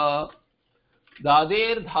Ghaha.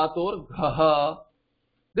 Dader Dhator Ghaha.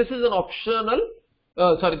 This is an optional,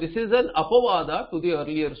 this is an apavada to the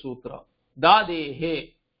earlier sutra.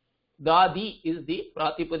 Dadehe. Dadi is the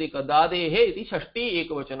Pratipadika. Dadehe is the Shashti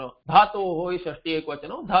Ekvachana. Dhatoho is Shashti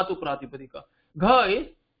Ekvachana. Dhatu Pratipadika. Gha is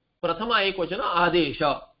Prathama Ekvachana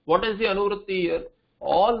Adesha. What is the Anuvritti here?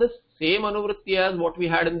 All this same Anuvritti as what we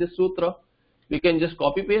had in this sutra. We can just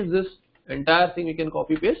copy paste this. Entire thing we can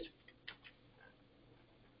copy paste.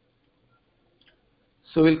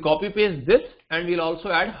 So we'll copy paste this and we'll also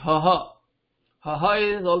add haha. Haha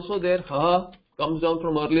is also there. Haha comes down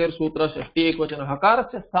from earlier sutra Shashti Ekvachana.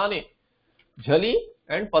 Hakarasya sthane Jhali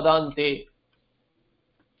and Padante.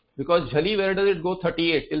 Because Jhali, where does it go?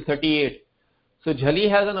 38 till 38. So Jhali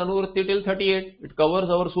has an Anuvritti till 38. It covers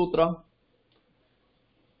our sutra.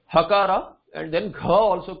 Hakara and then Gha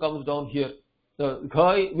also comes down here. The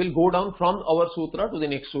Gha will go down from our sutra to the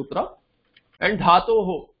next sutra. And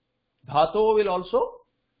Dhatoho. Dhatoho will also.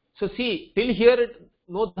 So see, till here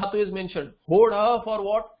no Dhatu is mentioned. Hoda for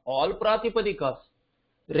what? All Pratipadikas.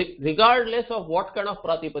 Regardless of what kind of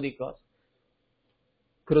Pratipadikas.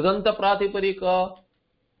 Krudanta Pratipadika,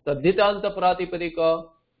 Tadhitanta Pratipadika,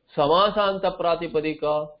 Samasanta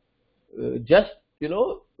Pratipadika, just,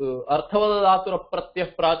 Arthavadatura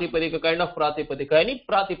Pratyah Pratipadika, kind of Pratipadika, any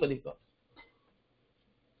Pratipadika.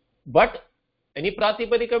 But any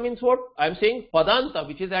Pratipadika means what? I am saying Padanta,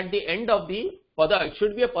 which is at the end of the Pada. It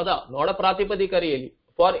should be a Pada, not a Pratipadika really.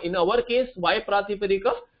 For in our case, why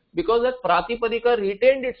Pratipadika? Because that Pratipadika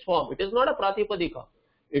retained its form. It is not a Pratipadika.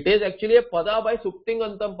 It is actually a Pada by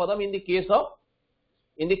Suptingantam Padam in the case of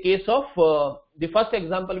the first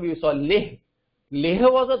example we saw, Leh. Leh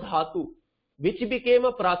was a Dhatu which became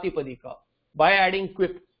a Pratipadika by adding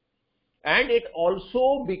quip. And it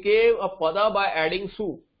also became a Pada by adding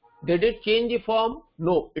Su. Did it change the form?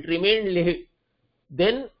 No, it remained Leh.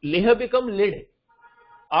 Then Leh became Lid.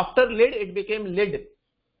 After Lid it became Lid.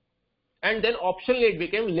 And then optionally it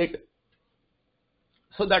became Lit.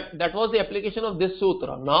 So that was the application of this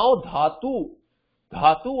sutra. Now Dhatu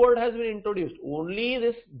word has been introduced. Only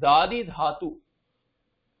this Dadi Dhatu.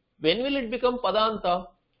 When will it become Padanta?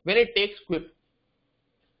 When it takes quip.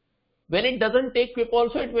 When it doesn't take quip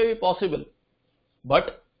also it may be possible.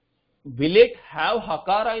 But will it have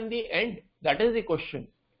Hakara in the end? That is the question.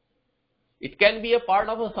 It can be a part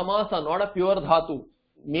of a Samasa, not a pure Dhatu.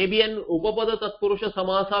 Maybe an Upapada Tatpurusha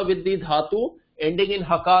Samasa with the Dhatu ending in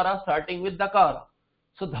Hakara starting with Dakara.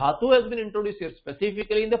 So Dhatu has been introduced here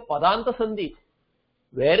specifically in the Padanta Sandhi.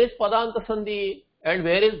 Where is Padanta Sandhi and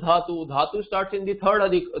where is Dhatu? Dhatu starts in the third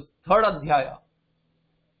Adhyaya.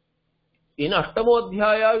 In Ashtamo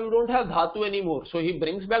Adhyaya you don't have Dhatu anymore. So he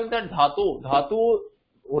brings back that Dhatu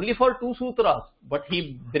only for 2 sutras. But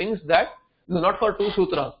he brings that, no, not for 2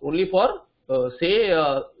 sutras, only for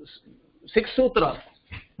 6 sutras.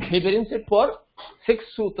 He brings it for 6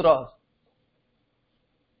 sutras.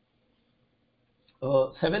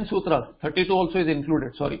 7 sutras, 32 also is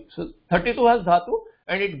included, sorry. So 32 has Dhatu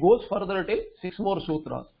and it goes further till 6 more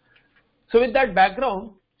sutras. So with that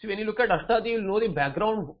background, see when you look at Ashtadhyayi, you will know the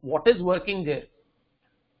background, what is working there.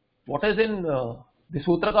 What is in the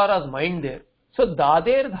Sutrakara's mind there. So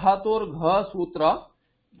Dader Dhator Gha Sutra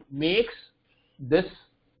makes this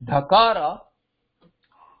Dhakara,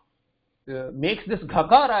 makes this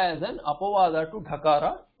Dhakara as an Apavada to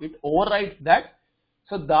Dhakara. It overrides that.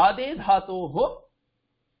 So Dade Dhatoho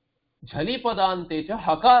Jhali Padante cha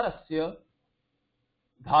Hakarasya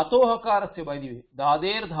Dhato Hakarasya, by the way.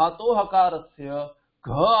 Dader Dhato Hakarasya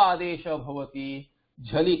Gha Adesha Bhavati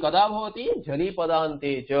Jhali Kada Bhavati Jhali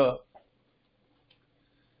Padante cha.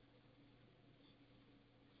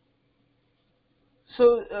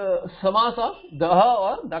 So Samasa Daha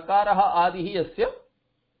or Dakaraha Adihi Yasya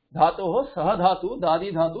Dhatoho Saha Dhatu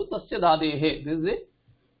Dadi Dhatu Tasya Dadehe. This is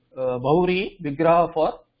a Bahuri Vigraha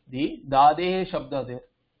for the Dadehe Shabda there.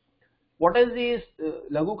 What is the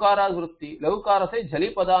Laghukara's Vritti? Laghukara says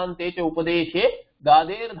Jhali Padante cha Upadeshe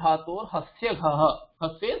Dader Dhator Hasya Ghaha.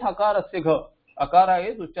 Hasya is Hakarasya Gha. Akara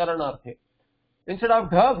is Ucharanarthe. Instead of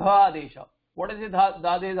Gha, Gha Adesha. What is the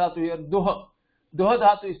Dade Dhatu here? Duha. Duha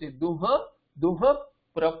Dhatu is it. Duha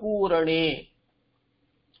Prapurane.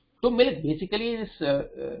 To milk. Basically, this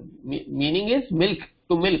meaning is milk.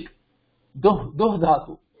 To milk. Duh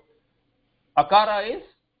Dhatu. Akara is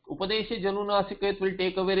Upadeshe Janunasika. It will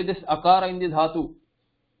take away this Akara in the Dhatu.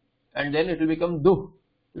 And then it will become Duh.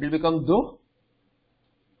 It will become Duh.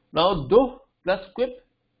 Now Duh plus quip.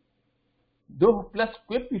 Duh plus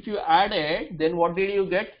quip, if you add it, then what did you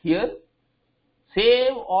get here?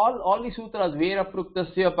 Same all the sutras. Vera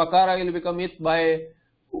pruktasya, pakara will become it by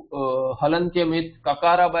halantyam it,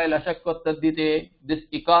 kakara by lashakvat taddite, this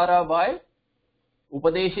ikara by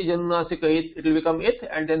upadeshi janunasika it will become it,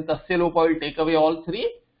 and then tasya lopa will take away all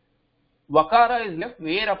three. Vakara is left,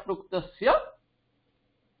 vera pruktasya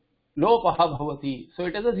lopaha bhavati. So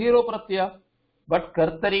it is a zero pratyaya. But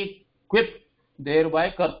kartari quip,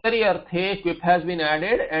 thereby kartari arthe quip has been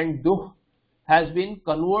added and duh has been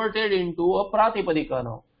converted into a pratipadika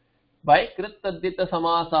now by krit taddita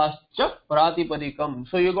samasascha pratipadikam.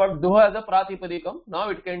 So you got duh as a pratipadikam. Now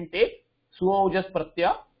it can take sumaujas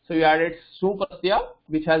pratyaya. So you added su pratyaya,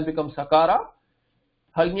 which has become sakara.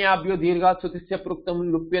 Halnyabhyo dirghat sutisya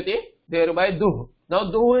pruktam lupyate, thereby duh. Now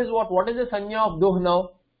duh is what? What is the sanya of duh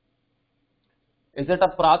now? Is it a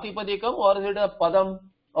pratipadikam or is it a padam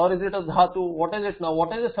or is it a dhatu? What is it now?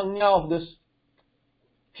 What is the sanya of this?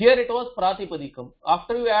 Here it was pratipadikam.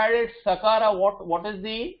 After you added sakara, what is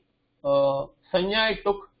the sanya it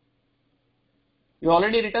took? You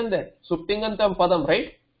already written that. Suptingantam padam,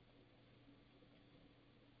 right?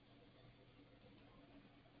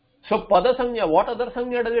 So pada sanya, what other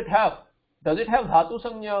sanya does it have? Does it have dhatu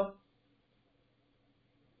sanya?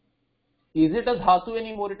 Is it a dhatu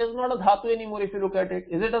anymore? It is not a dhatu anymore if you look at it.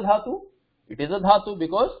 Is it a dhatu? It is a dhatu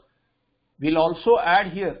because we'll also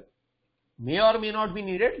add here. May or may not be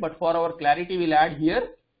needed, but for our clarity we'll add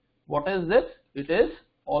here. What is this? It is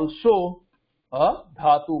also a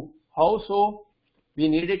dhatu. How so? We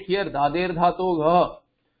need it here. Dader dhatu gha.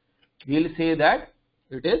 We'll say that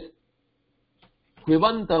it is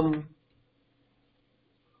quibantam.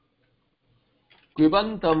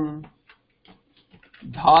 Quibantam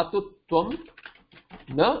dhatutvam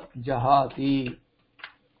na jahati.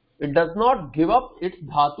 It does not give up its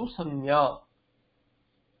dhatu sanya.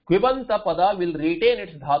 Quibanta pada will retain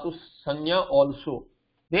its dhatu sanya also.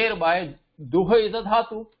 Thereby duha is a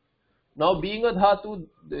dhatu. Now being a dhatu,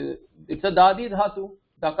 it's a dadi dhatu,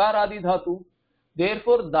 dakaradi dhatu.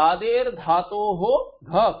 Therefore dader dhatoho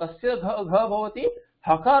gha, kasya gha bhavati,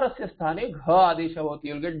 hakarasya sthane gha adesha bhavati.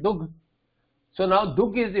 You will get dugh. So now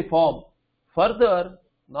dugh is the form. Further,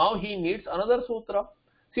 now he needs another sutra.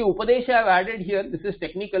 See, Upadesha I have added here. This is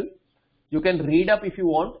technical. You can read up if you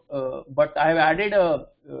want, but I have added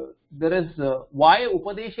there is why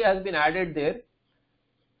Upadesha has been added there.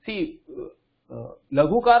 See,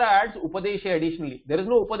 Laghukara adds Upadesha additionally. There is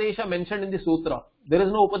no Upadesha mentioned in the sutra. There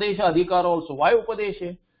is no Upadesha Adhikara also. Why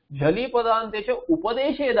Upadesha? Jali Padantecha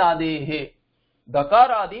Upadesha Dadehe.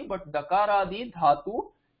 Dakaradi, but Dakaradi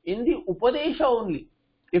Dhatu in the Upadesha only.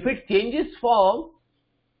 If it changes form,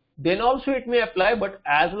 then also it may apply, but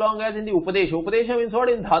as long as in the Upadesha. Upadesha means what?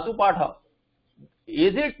 In Dhatu Patha.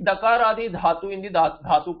 Is it Dakaradi Dhatu in the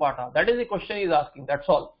Dhatu Patha? That is the question he is asking, that's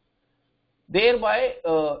all. Thereby,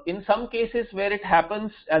 in some cases where it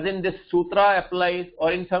happens, as in this sutra applies,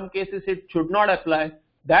 or in some cases it should not apply,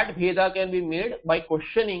 that Bheda can be made by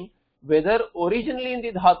questioning whether originally in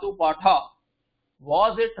the Dhatu Patha,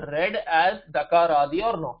 was it read as Dakaradi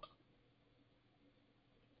or not.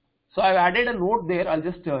 So I have added a note there. I'll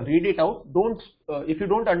just read it out. Don't, if you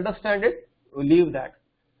don't understand it, leave that.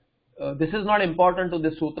 This is not important to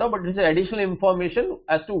this sutra, but this is additional information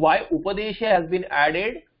as to why Upadesha has been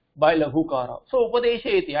added by Laghukara. So Upadesha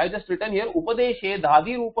iti, I just written here, Upadeshe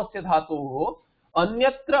dadi rupasya dhatoho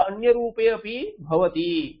anyatra anya rupe api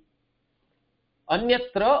bhavati.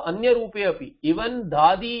 Anyatra anya rupe api. Even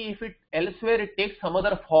dadi, if it elsewhere it takes some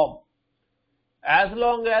other form, as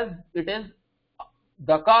long as it is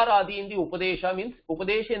Dakar adi in the Upadesha, means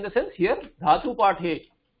Upadesha in the sense here Dhatu Pathe.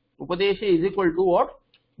 Upadesha is equal to what?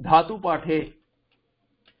 Dhatu Pathe.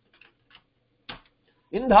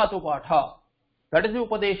 In Dhatu Patha. That is the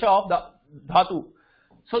Upadesha of the Dhatu.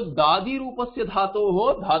 So Dadi Rupasya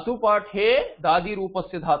Dhatoho, Dhatu Pathe, Dadi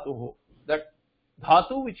Rupasya Dhatoho. That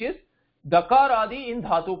Dhatu which is Dakar adi in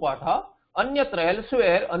Dhatu Patha, Anyatra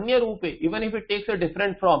elsewhere, Anya Rupe, even if it takes a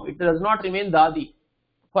different form, it does not remain Dadi.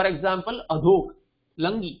 For example, Adhok.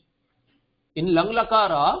 Langi. In Lang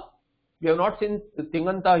Lakara, we have not seen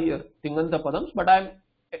Tinganta here, Tinganta Padams, but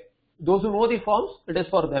those who know the forms, it is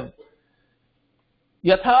for them.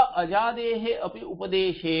 Yatha ajadehe api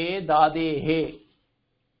upadeshe dadehe.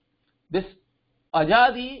 This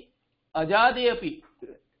ajade api.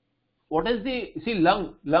 What is the, see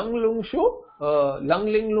lang lungshu, lang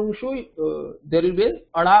ling lungshu, there will be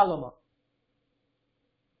adagama.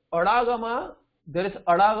 Adagama, there is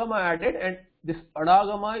adagama added, and this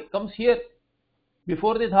adagama comes here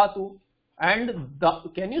before the dhatu. And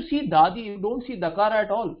can you see dadi? You don't see dakara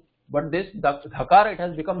at all. But this dhakara, it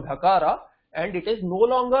has become dhakara, and it is no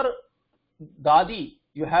longer dadi,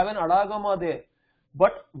 you have an adagama there.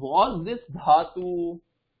 But was this dhatu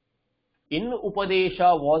in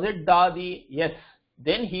upadesha? Was it dadi? Yes.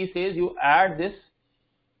 Then he says you add this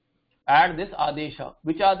adesha.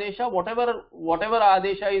 Which adesha? Whatever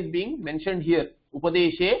adesha is being mentioned here.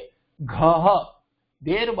 Upadeshe ghaha.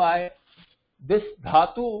 Thereby this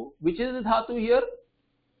dhatu, which is the dhatu here?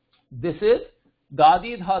 This is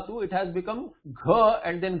dadi dhatu. It has become gha,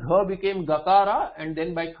 and then gha became gakara, and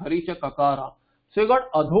then by kharicha kakara. So you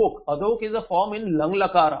got adhok. Adhok is a form in lang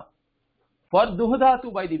lakara. For duh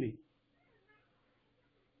dhatu, by the way.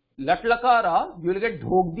 Lat lakara, you will get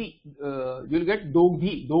dhogdi. You will get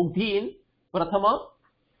dogdhi. Dogdhi in prathama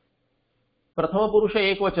purusha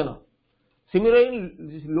ekvachana. Similarly,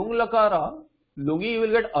 in lung lakara, lungi, you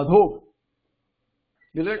will get adhog.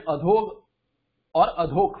 You will get adhog or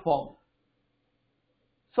adhok form.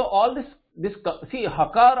 So all this see,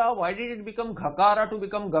 hakara, why did it become ghakara to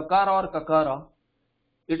become gakara or kakara?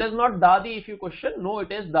 It is not dadi if you question. No,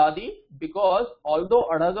 it is dadi, because although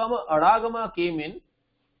adagama came in,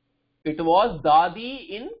 it was dadi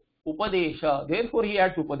in upadesha. Therefore he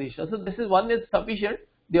adds upadesha. So this is one is sufficient.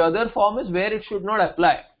 The other form is where it should not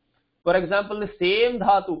apply. For example, the same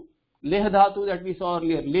dhatu, lih dhatu that we saw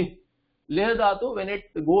earlier, lih dhatu, when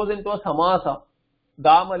it goes into a samasa,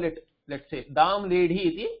 damalit, let's say, dam ledhi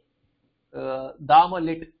iti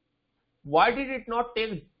damalit. Why did it not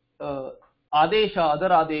take adesha, other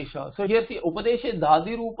adesha? So here see, upadeshe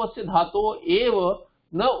dadi rupasya dhato eva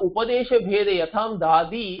na upadesha bhede yatham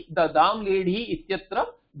dadi the dam ledhi ityatra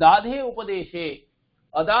dadhe upadeshe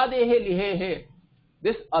adadehe lihehe.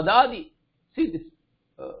 This adadi, see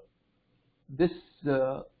this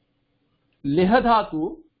liha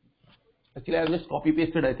dhatu, actually I have just copy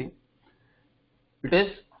pasted, I think. It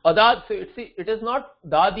is adad, so see, it is not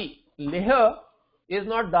dadi. Liha is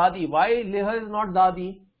not dadi. Why liha is not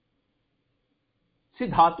dadi? See,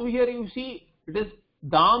 dhatu here you see, it is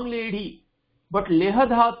dam ledhi, but leha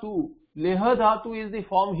dhatu is the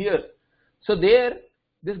form here. So there,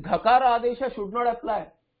 this ghakara adesha should not apply.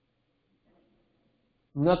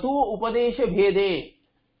 Natu upadesha bhede.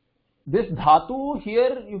 This dhatu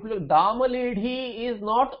here, if you look, dama ledhi is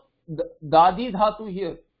not dadi dhatu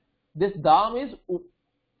here. This dam is,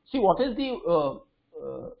 see what is the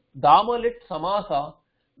damalit samasa?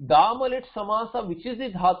 Damalit samasa, which is the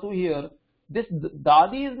dhatu here? This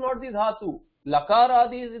dadi is not the dhatu. Lakara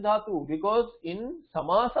adi is the dhatu, because in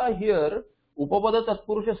samasa here, upapada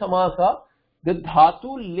tatpurusha samasa, the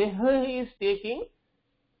dhatu leh is taking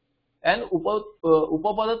an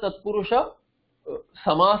upapada tatpurusha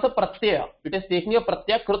samasa pratyaya. It is taking a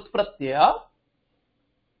pratyaya, krut pratyaya,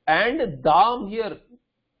 and dam here,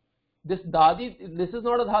 this dadi, this is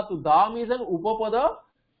not a dhatu. Dam is an upapada.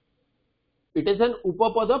 It is an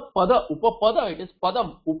upapada upapada, it is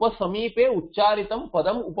padam, upasamipe uchcharitam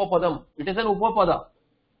padam upapadam. It is an upapada.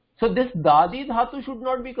 So this dadi dhatu should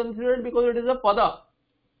not be considered because it is a pada.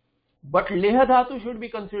 But leha dhatu should be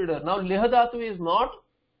considered. Now leha dhatu is not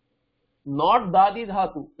dadi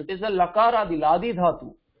dhatu. It is a lakara, the ladi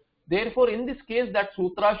dhatu. Therefore in this case that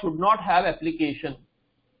sutra should not have application.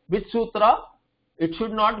 Which sutra? It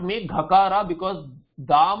should not make ghakara, because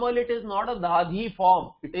damalit is not a dadi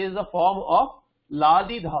form. It is a form of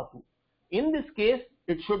ladi dhatu. In this case,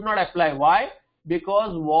 it should not apply. Why?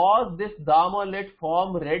 Because was this damalit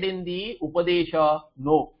form read in the upadesha?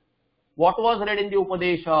 No. What was read in the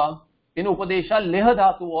upadesha? In upadesha, leha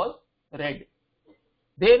dhatu was read.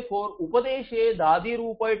 Therefore, upadeshe dadi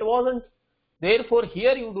rupa it wasn't. Therefore,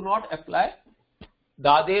 here you do not apply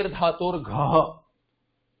dader dhatur gha.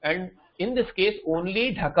 And in this case,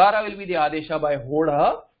 only dhakara will be the adesha by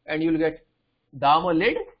hoda, and you will get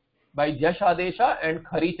damalit by jash adesha, and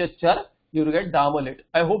kharichachar you will get damalit.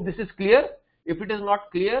 I hope this is clear. If it is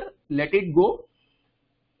not clear, let it go.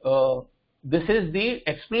 This is the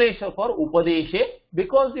explanation for upadeshe,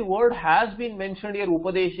 because the word has been mentioned here,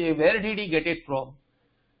 upadeshe. Where did he get it from?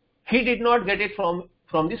 He did not get it from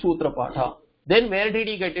the sutra patha. Then where did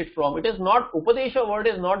he get it from? It is not, upadesha word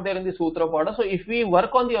is not there in the sutra patha. So if we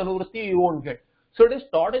work on the anuvritti, you won't get. So it is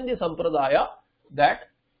taught in the sampradaya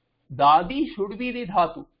that dadi should be the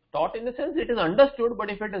dhatu. Taught in the sense it is understood,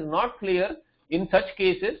 but if it is not clear, in such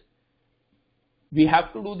cases, we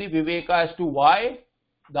have to do the viveka as to why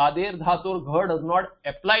dader dhatur gha does not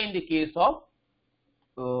apply in the case of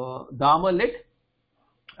damalit,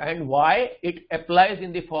 and why it applies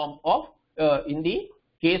in the form of, in the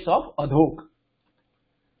case of adhok.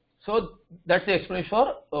 So that's the explanation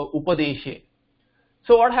for upadeshe.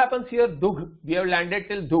 So what happens here? Dugh. We have landed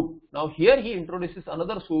till dugh. Now here he introduces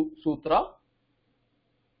another sutra.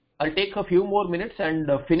 I'll take a few more minutes and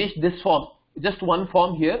finish this form. Just one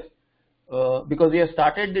form here. because we have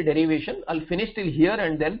started the derivation. I'll finish till here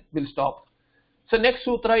and then we'll stop. So next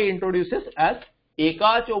sutra he introduces as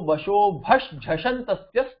ekacho basho bhash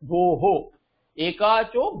jhashantasya dhoho.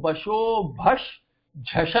 Ekacho basho bhash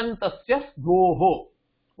jhashantasya dhoho.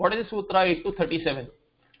 What is the sutra 8237?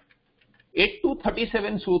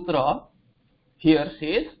 8237 sutra here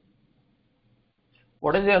says,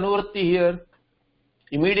 what is the anuvritti here?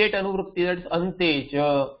 Immediate anuvritti, that is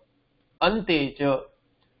anteja, anteja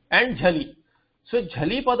and jhali. So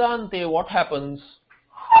jhali padante, what happens?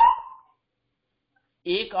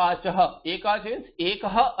 Ekachaha, ekacha means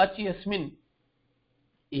ekaha ach yasmin,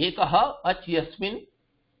 ekaha ach yasmin,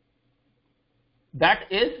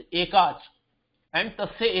 that is ekach, and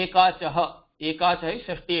tasya ekachaha, ekacha is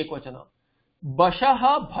shashti ekvachana.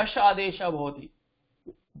 Bashaha bhash adesha bhavati.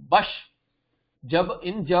 Bash, jab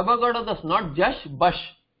in jabagada does not jash, bash.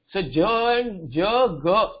 So ja and ja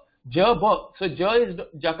ga, ja ba. So ja is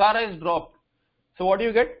jakara is dropped. So what do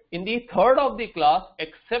you get? In the third of the class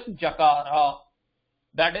except jakara,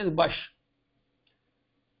 that is bash.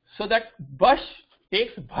 So that bash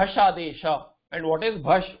takes bhash adesha. And what is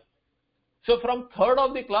bhash? So from third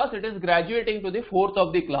of the class it is graduating to the fourth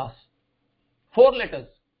of the class. 4 letters.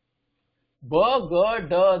 Ba, ga,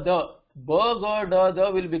 da, da. Ba, ga, da,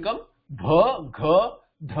 da will become bha, gha,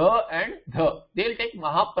 dha and dha. They will take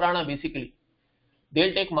mahaprana basically. They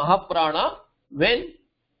will take mahaprana when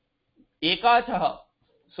ekachaha.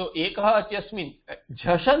 So ekaha atyasmin.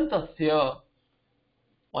 Jhashantasya.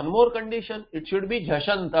 One more condition. It should be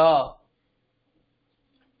jhashanta.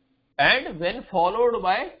 And when followed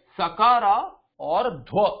by sakara or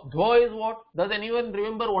dhwa. Dhwa is what? Does anyone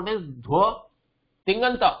remember what is dhwa?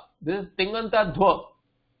 Tinganta. This is tinganta dhwa.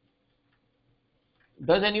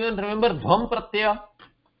 Does anyone remember dhvam pratyaya?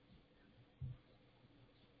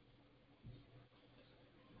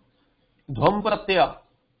 Dhvam pratyaya.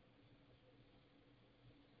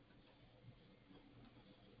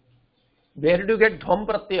 Where did you get dhvam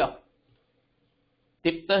pratyaya?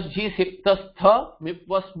 Tiptasji siptastha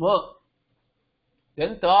mipvasma.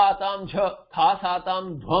 Then ta atam jha, tha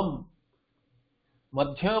satam dhvam.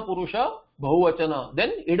 Madhya purusha bahuvachana.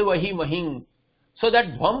 Then idvahi mahing. So that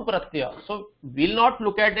dhvam pratyaya. So we'll not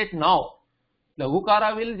look at it now.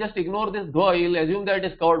 Laghukara will just ignore this dha. He will assume that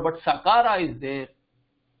it is covered. But sakara is there.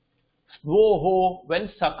 Svoho. When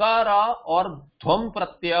sakara or dhvam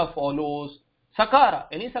pratyaya follows. Sakara.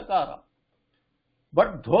 Any sakara.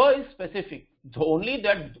 But dha is specific. Only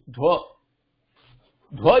that dha.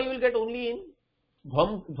 Dha you will get only in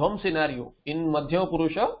dhvam scenario. In madhya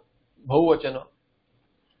purusha bahuvachana.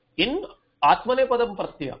 In atmane padam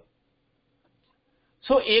pratyaya.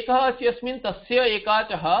 So ekaha atyasmin tasya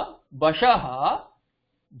ekachaha bashaha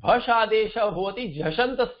bhash adesha bhavati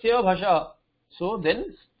jhashantasya bhasha. So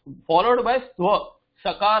then followed by stva,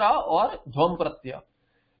 sakara or dhvam pratyaya.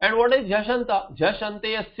 And what is jhashanta?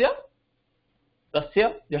 Jhashanteyasya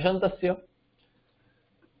tasya jhashantasya.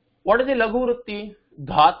 What is the laghu vritti?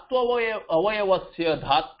 Dhatva avayavasya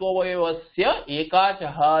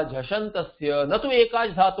ekachaha jhashantasya. Na tu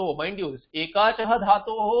ekach dhato. Mind you, ekachaha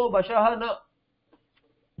dhatoho bashaha na.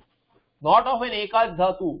 Not of an ekach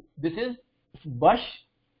dhatu. This is bash.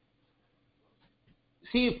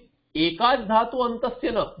 See, ekach dhatu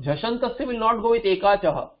antasya na. Jhashantasya will not go with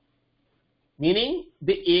ekachaha. Meaning,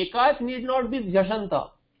 the ekach need not be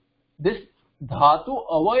jhashanta. This dhatu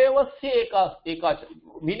avayavasya ekacha.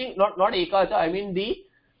 Meaning, not ekacha, I mean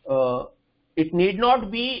it need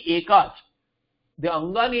not be ekach. The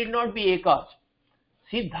anga need not be ekach.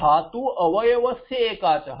 See, dhatu avayavasya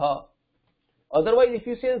ekachaha. Otherwise, if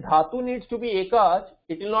you say dhatu needs to be ekach,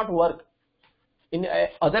 it will not work. In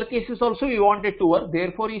other cases also you want it to work.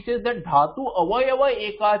 Therefore, he says that dhatu avayava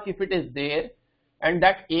ekach if it is there, and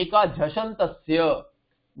that ekach jhashantasya,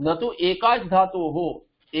 natu ekach dhatoho.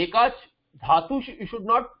 Ekach dhatu should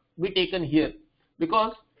not be taken here,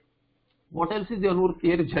 because what else is the anurth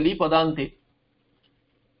here? Jhali padante.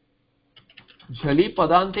 Jhali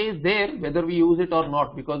padante is there whether we use it or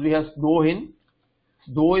not, because we have do in.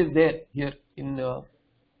 Do is there here in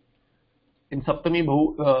Saptami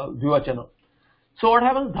Dvivachana. So what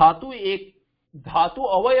happens? Dhatu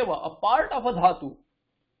avayava, a part of a dhatu,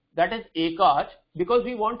 that is ekach, because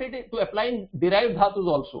we wanted it to apply in derived dhatus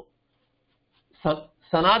also.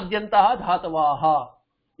 Sanadyantaha dhatavaha.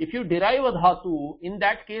 If you derive a dhatu, in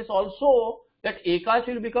that case also that ekach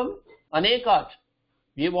will become anekach.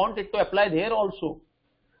 We want it to apply there also.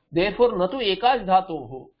 Therefore, natu ekach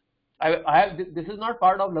dhatoho. I have this is not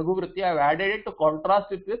part of laghu vritti. I have added it to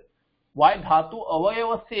contrast it with why dhatu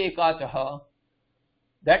avayavasya ekachaha.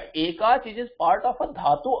 That ekach is part of a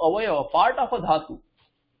dhatu avayava, part of a dhatu.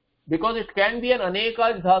 because it can be an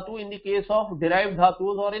anekach dhatu in the case of derived dhatus,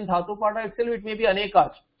 or in dhatu pada itself it may be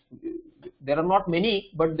anekach. There are not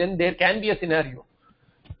many, but then there can be a scenario.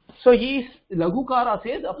 So Laghukara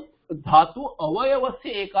says dhatu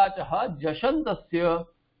avayavasya ekachaha jashantasya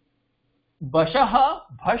bashaha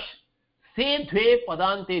bhash se dve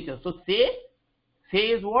padante cha. So se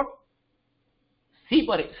is what? Si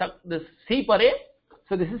pare. This si pare.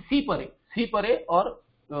 So this is si pare or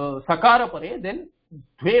sakara pare. Then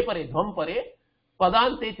dve pare, dhvam pare,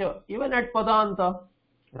 padante cha. Even at padanta.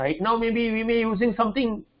 Right now maybe we may be using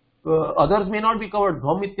something. Others may not be covered.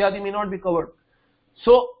 Dhvam ityadi may not be covered.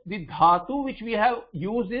 So the dhatu which we have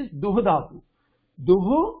used is duh dhatu.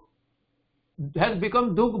 Duh has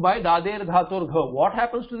become dug by dader dhatur gha. What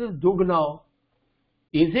happens to this dug now?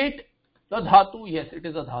 Is it a dhatu? Yes, it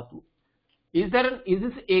is a dhatu. Is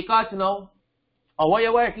this ekach now?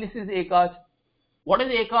 Avayava at least is ekach. What is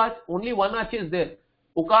ekach? Only one ach is there.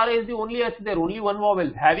 Ukara is the only ach there, only one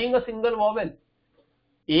vowel, having a single vowel.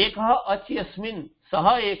 Ekha ach yasmin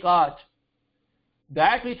saha ekach.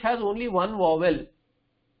 That which has only one vowel.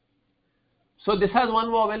 So this has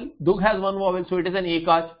one vowel, dug has one vowel, so it is an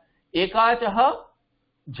ekach. Ekachaha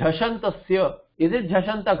jashantasya. Is it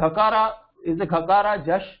jashanta? Ghakara, is the ghakara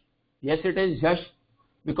jash? Yes, it is jash,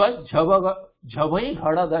 because jhavai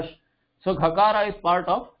ghada dash. So ghakara is part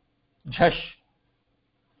of jash.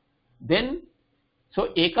 Then, so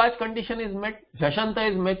ekach condition is met,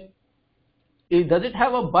 jashanta is met. Does it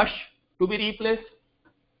have a bash to be replaced?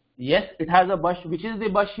 Yes, it has a bash. Which is the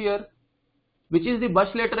bash here? Which is the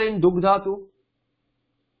bash letter in dug dhatu?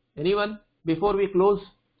 Anyone? Before we close.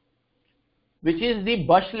 Which is the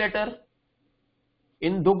bash letter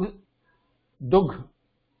in dug?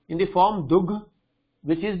 In the form dug,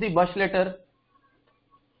 which is the bash letter?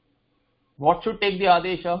 What should take the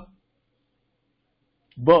adesha?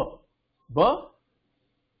 Ba. Ba?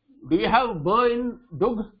 Do you have ba in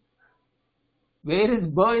dug? Where is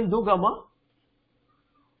ba in dug, Amma?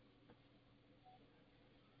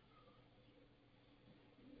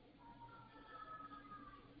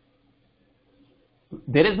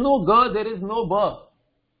 There is no ga, there is no ba.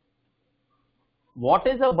 What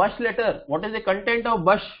is a bash letter? What is the content of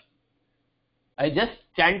bash? I just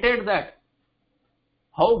chanted that.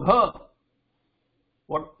 How gha?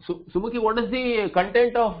 What, Sumuki, what is the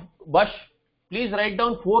content of bash? Please write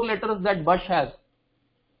down 4 letters that bash has.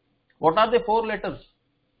 What are the 4 letters?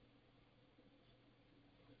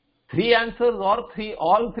 3 answers or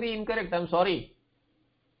all 3 incorrect. I am sorry.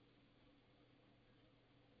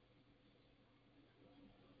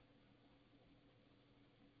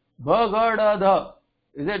 Bhagada dha.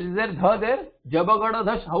 Is there dha there? Jabagada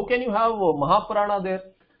dhash. How can you have Mahaprana there?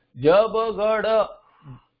 Jabagada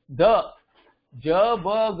dha.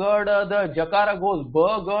 Jabagada dha. Jakara goes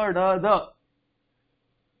Bhagada dha.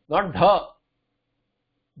 Not dha.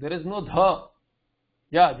 There is no dha.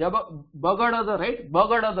 Yeah, Bhagada dha, right?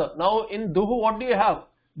 Bhagada dha. Now in duhu, what do you have?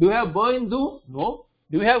 Do you have ba in du? No.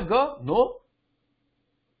 Do you have ga? No.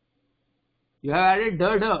 You have added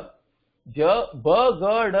da. Ja, ba,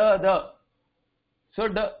 ga, da. So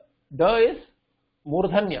da is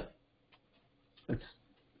murdhanya.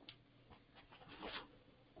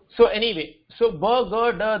 So anyway, so ba,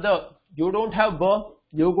 ga, da. You don't have ba,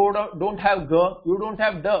 you don't have ga, you don't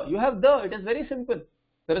have da. You have da. It is very simple.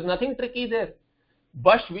 There is nothing tricky there.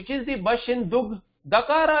 Bash, which is the bash in dug?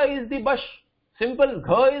 Dakara is the bash. Simple.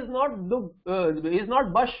 Gha is not dug, is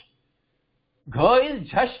not bash. Gha is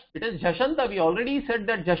jhash. It is jhashanta. We already said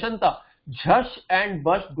that jhashanta. Jhash and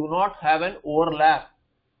bash do not have an overlap.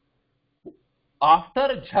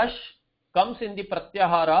 After jhash comes in the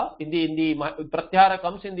pratyahara, pratyahara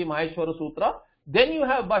comes in the Maheshwara Sutra, then you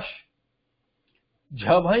have bash.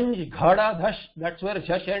 Jhabhanj ghada dhash, that's where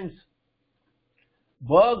jhash ends.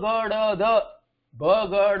 Bagada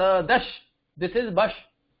dash, this is bash.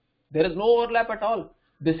 There is no overlap at all.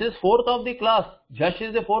 This is 4th of the class. Jhash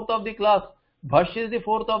is the 4th of the class. Bhash is the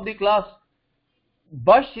 4th of the class.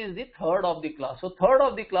 Bash is the 3rd of the class. So 3rd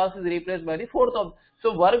of the class is replaced by the 4th of.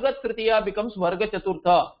 So Varga Tritiya becomes Varga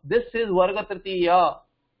Chaturtha. This is Varga Tritiya.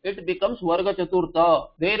 It becomes Varga Chaturtha.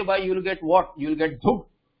 Thereby you will get what? You will get Dhug.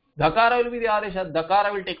 Dhakara will be the Adesha.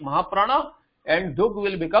 Dhakara will take Mahaprana and Dhug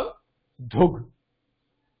will become Dhug.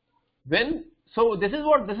 So this is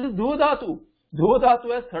what? This is Dhru Dhatu. Dhru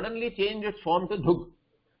Dhatu has suddenly changed its form to Dhug.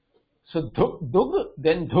 So Dhug,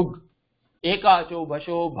 then Dhug. Ekacho,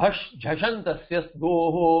 Bhasho, Bhash, Jhashantasya,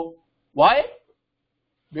 Goho. Why?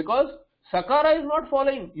 Because Sakara is not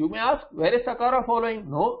following. You may ask, where is Sakara following?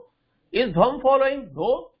 No. Is Dhvam following?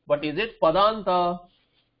 No. But is it Padanta?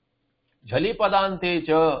 Jhali Padante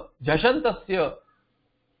cha, Jhashantasya.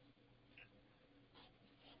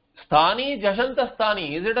 Sthani, Jashanta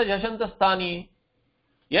Sthani. Is it a Jashanta Sthani?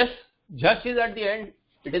 Yes, Jash is at the end.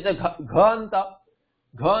 It is a Ghanta.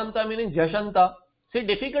 Ghanta meaning Jashanta. See,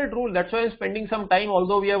 difficult rule. That's why I'm spending some time.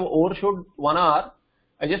 Although we have overshot 1 hour,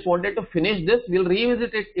 I just wanted to finish this. We'll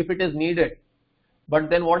revisit it if it is needed. But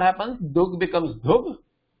then what happens? Dug becomes Dug.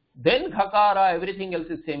 Then Ghakara, everything else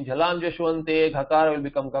is same. Jalam Jashwante, Ghakara will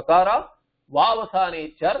become Kakara.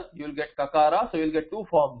 Vavasane Char, you will get Kakara. So you will get two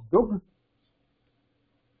forms. Dug.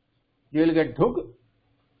 You will get Dug.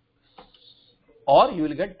 Or you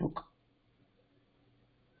will get Duk.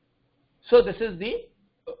 So this is the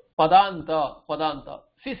Padanta.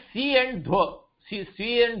 See, C and Dhwa. C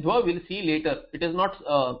and Dhwa we'll see later. It is not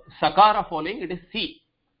Sakara falling, it is C.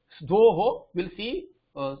 Sdhoho, we'll see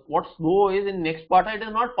what Sdho is in next part. It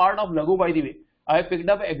is not part of Lagu, by the way. I have picked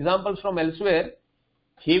up examples from elsewhere.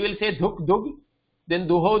 He will say Dhuk, Dug, then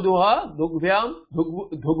Duho, Duha, Dugvyam,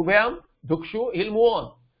 Dugvyam, Dukshu. He'll move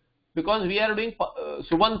on. Because we are doing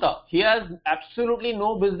Subanta. He has absolutely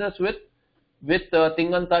no business with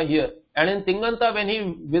Tinganta here. And in Tinganta, when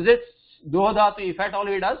he visits Duhadhatu, if at all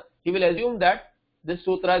he does, he will assume that this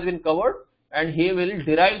sutra has been covered and he will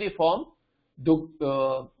derive the form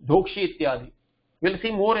Dhokshi Ityadi. We'll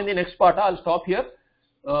see more in the next part. I'll stop here.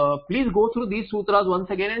 Please go through these sutras once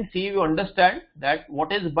again and see if you understand that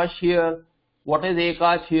what is Bash here, what is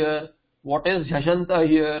Ekach here, what is Jashanta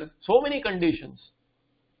here. So many conditions.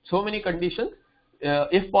 So many conditions.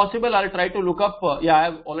 If possible, I'll try to look up. Yeah, I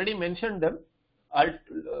have already mentioned them. I'll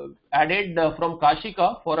added from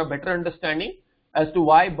Kashika for a better understanding as to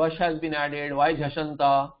why Bash has been added, why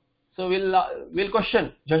Jashanta. So we'll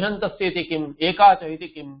question Jashanta Steti Kim, Eka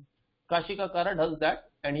Chahiti Kim. Kashika Kara does that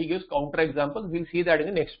and he gives counter examples. We'll see that in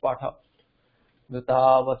the next part.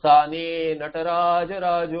 Vasane Nataraja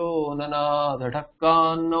Rajo Nana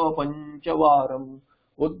Dhakkanno Panchavaram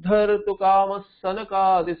Uddhartu Kamas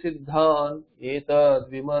Sanakadi Siddhan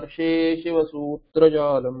Etad Vimarshe Shiva Sutra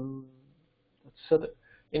Jalam.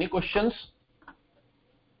 Any questions?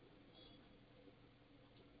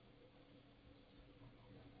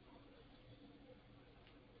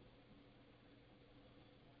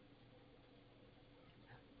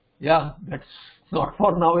 Yeah, that's not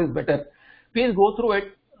for now is better. Please go through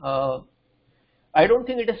it. I don't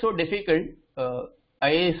think it is so difficult.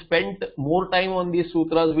 I spent more time on these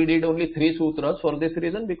sutras. We did only 3 sutras for this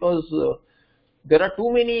reason, because there are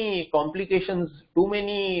too many complications, too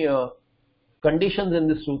many conditions in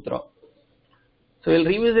this sutra. So we'll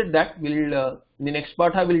revisit that. We'll in the next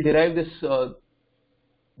part I will derive this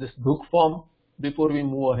this Dhuk form before we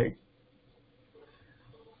move ahead.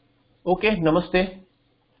 Okay, Namaste.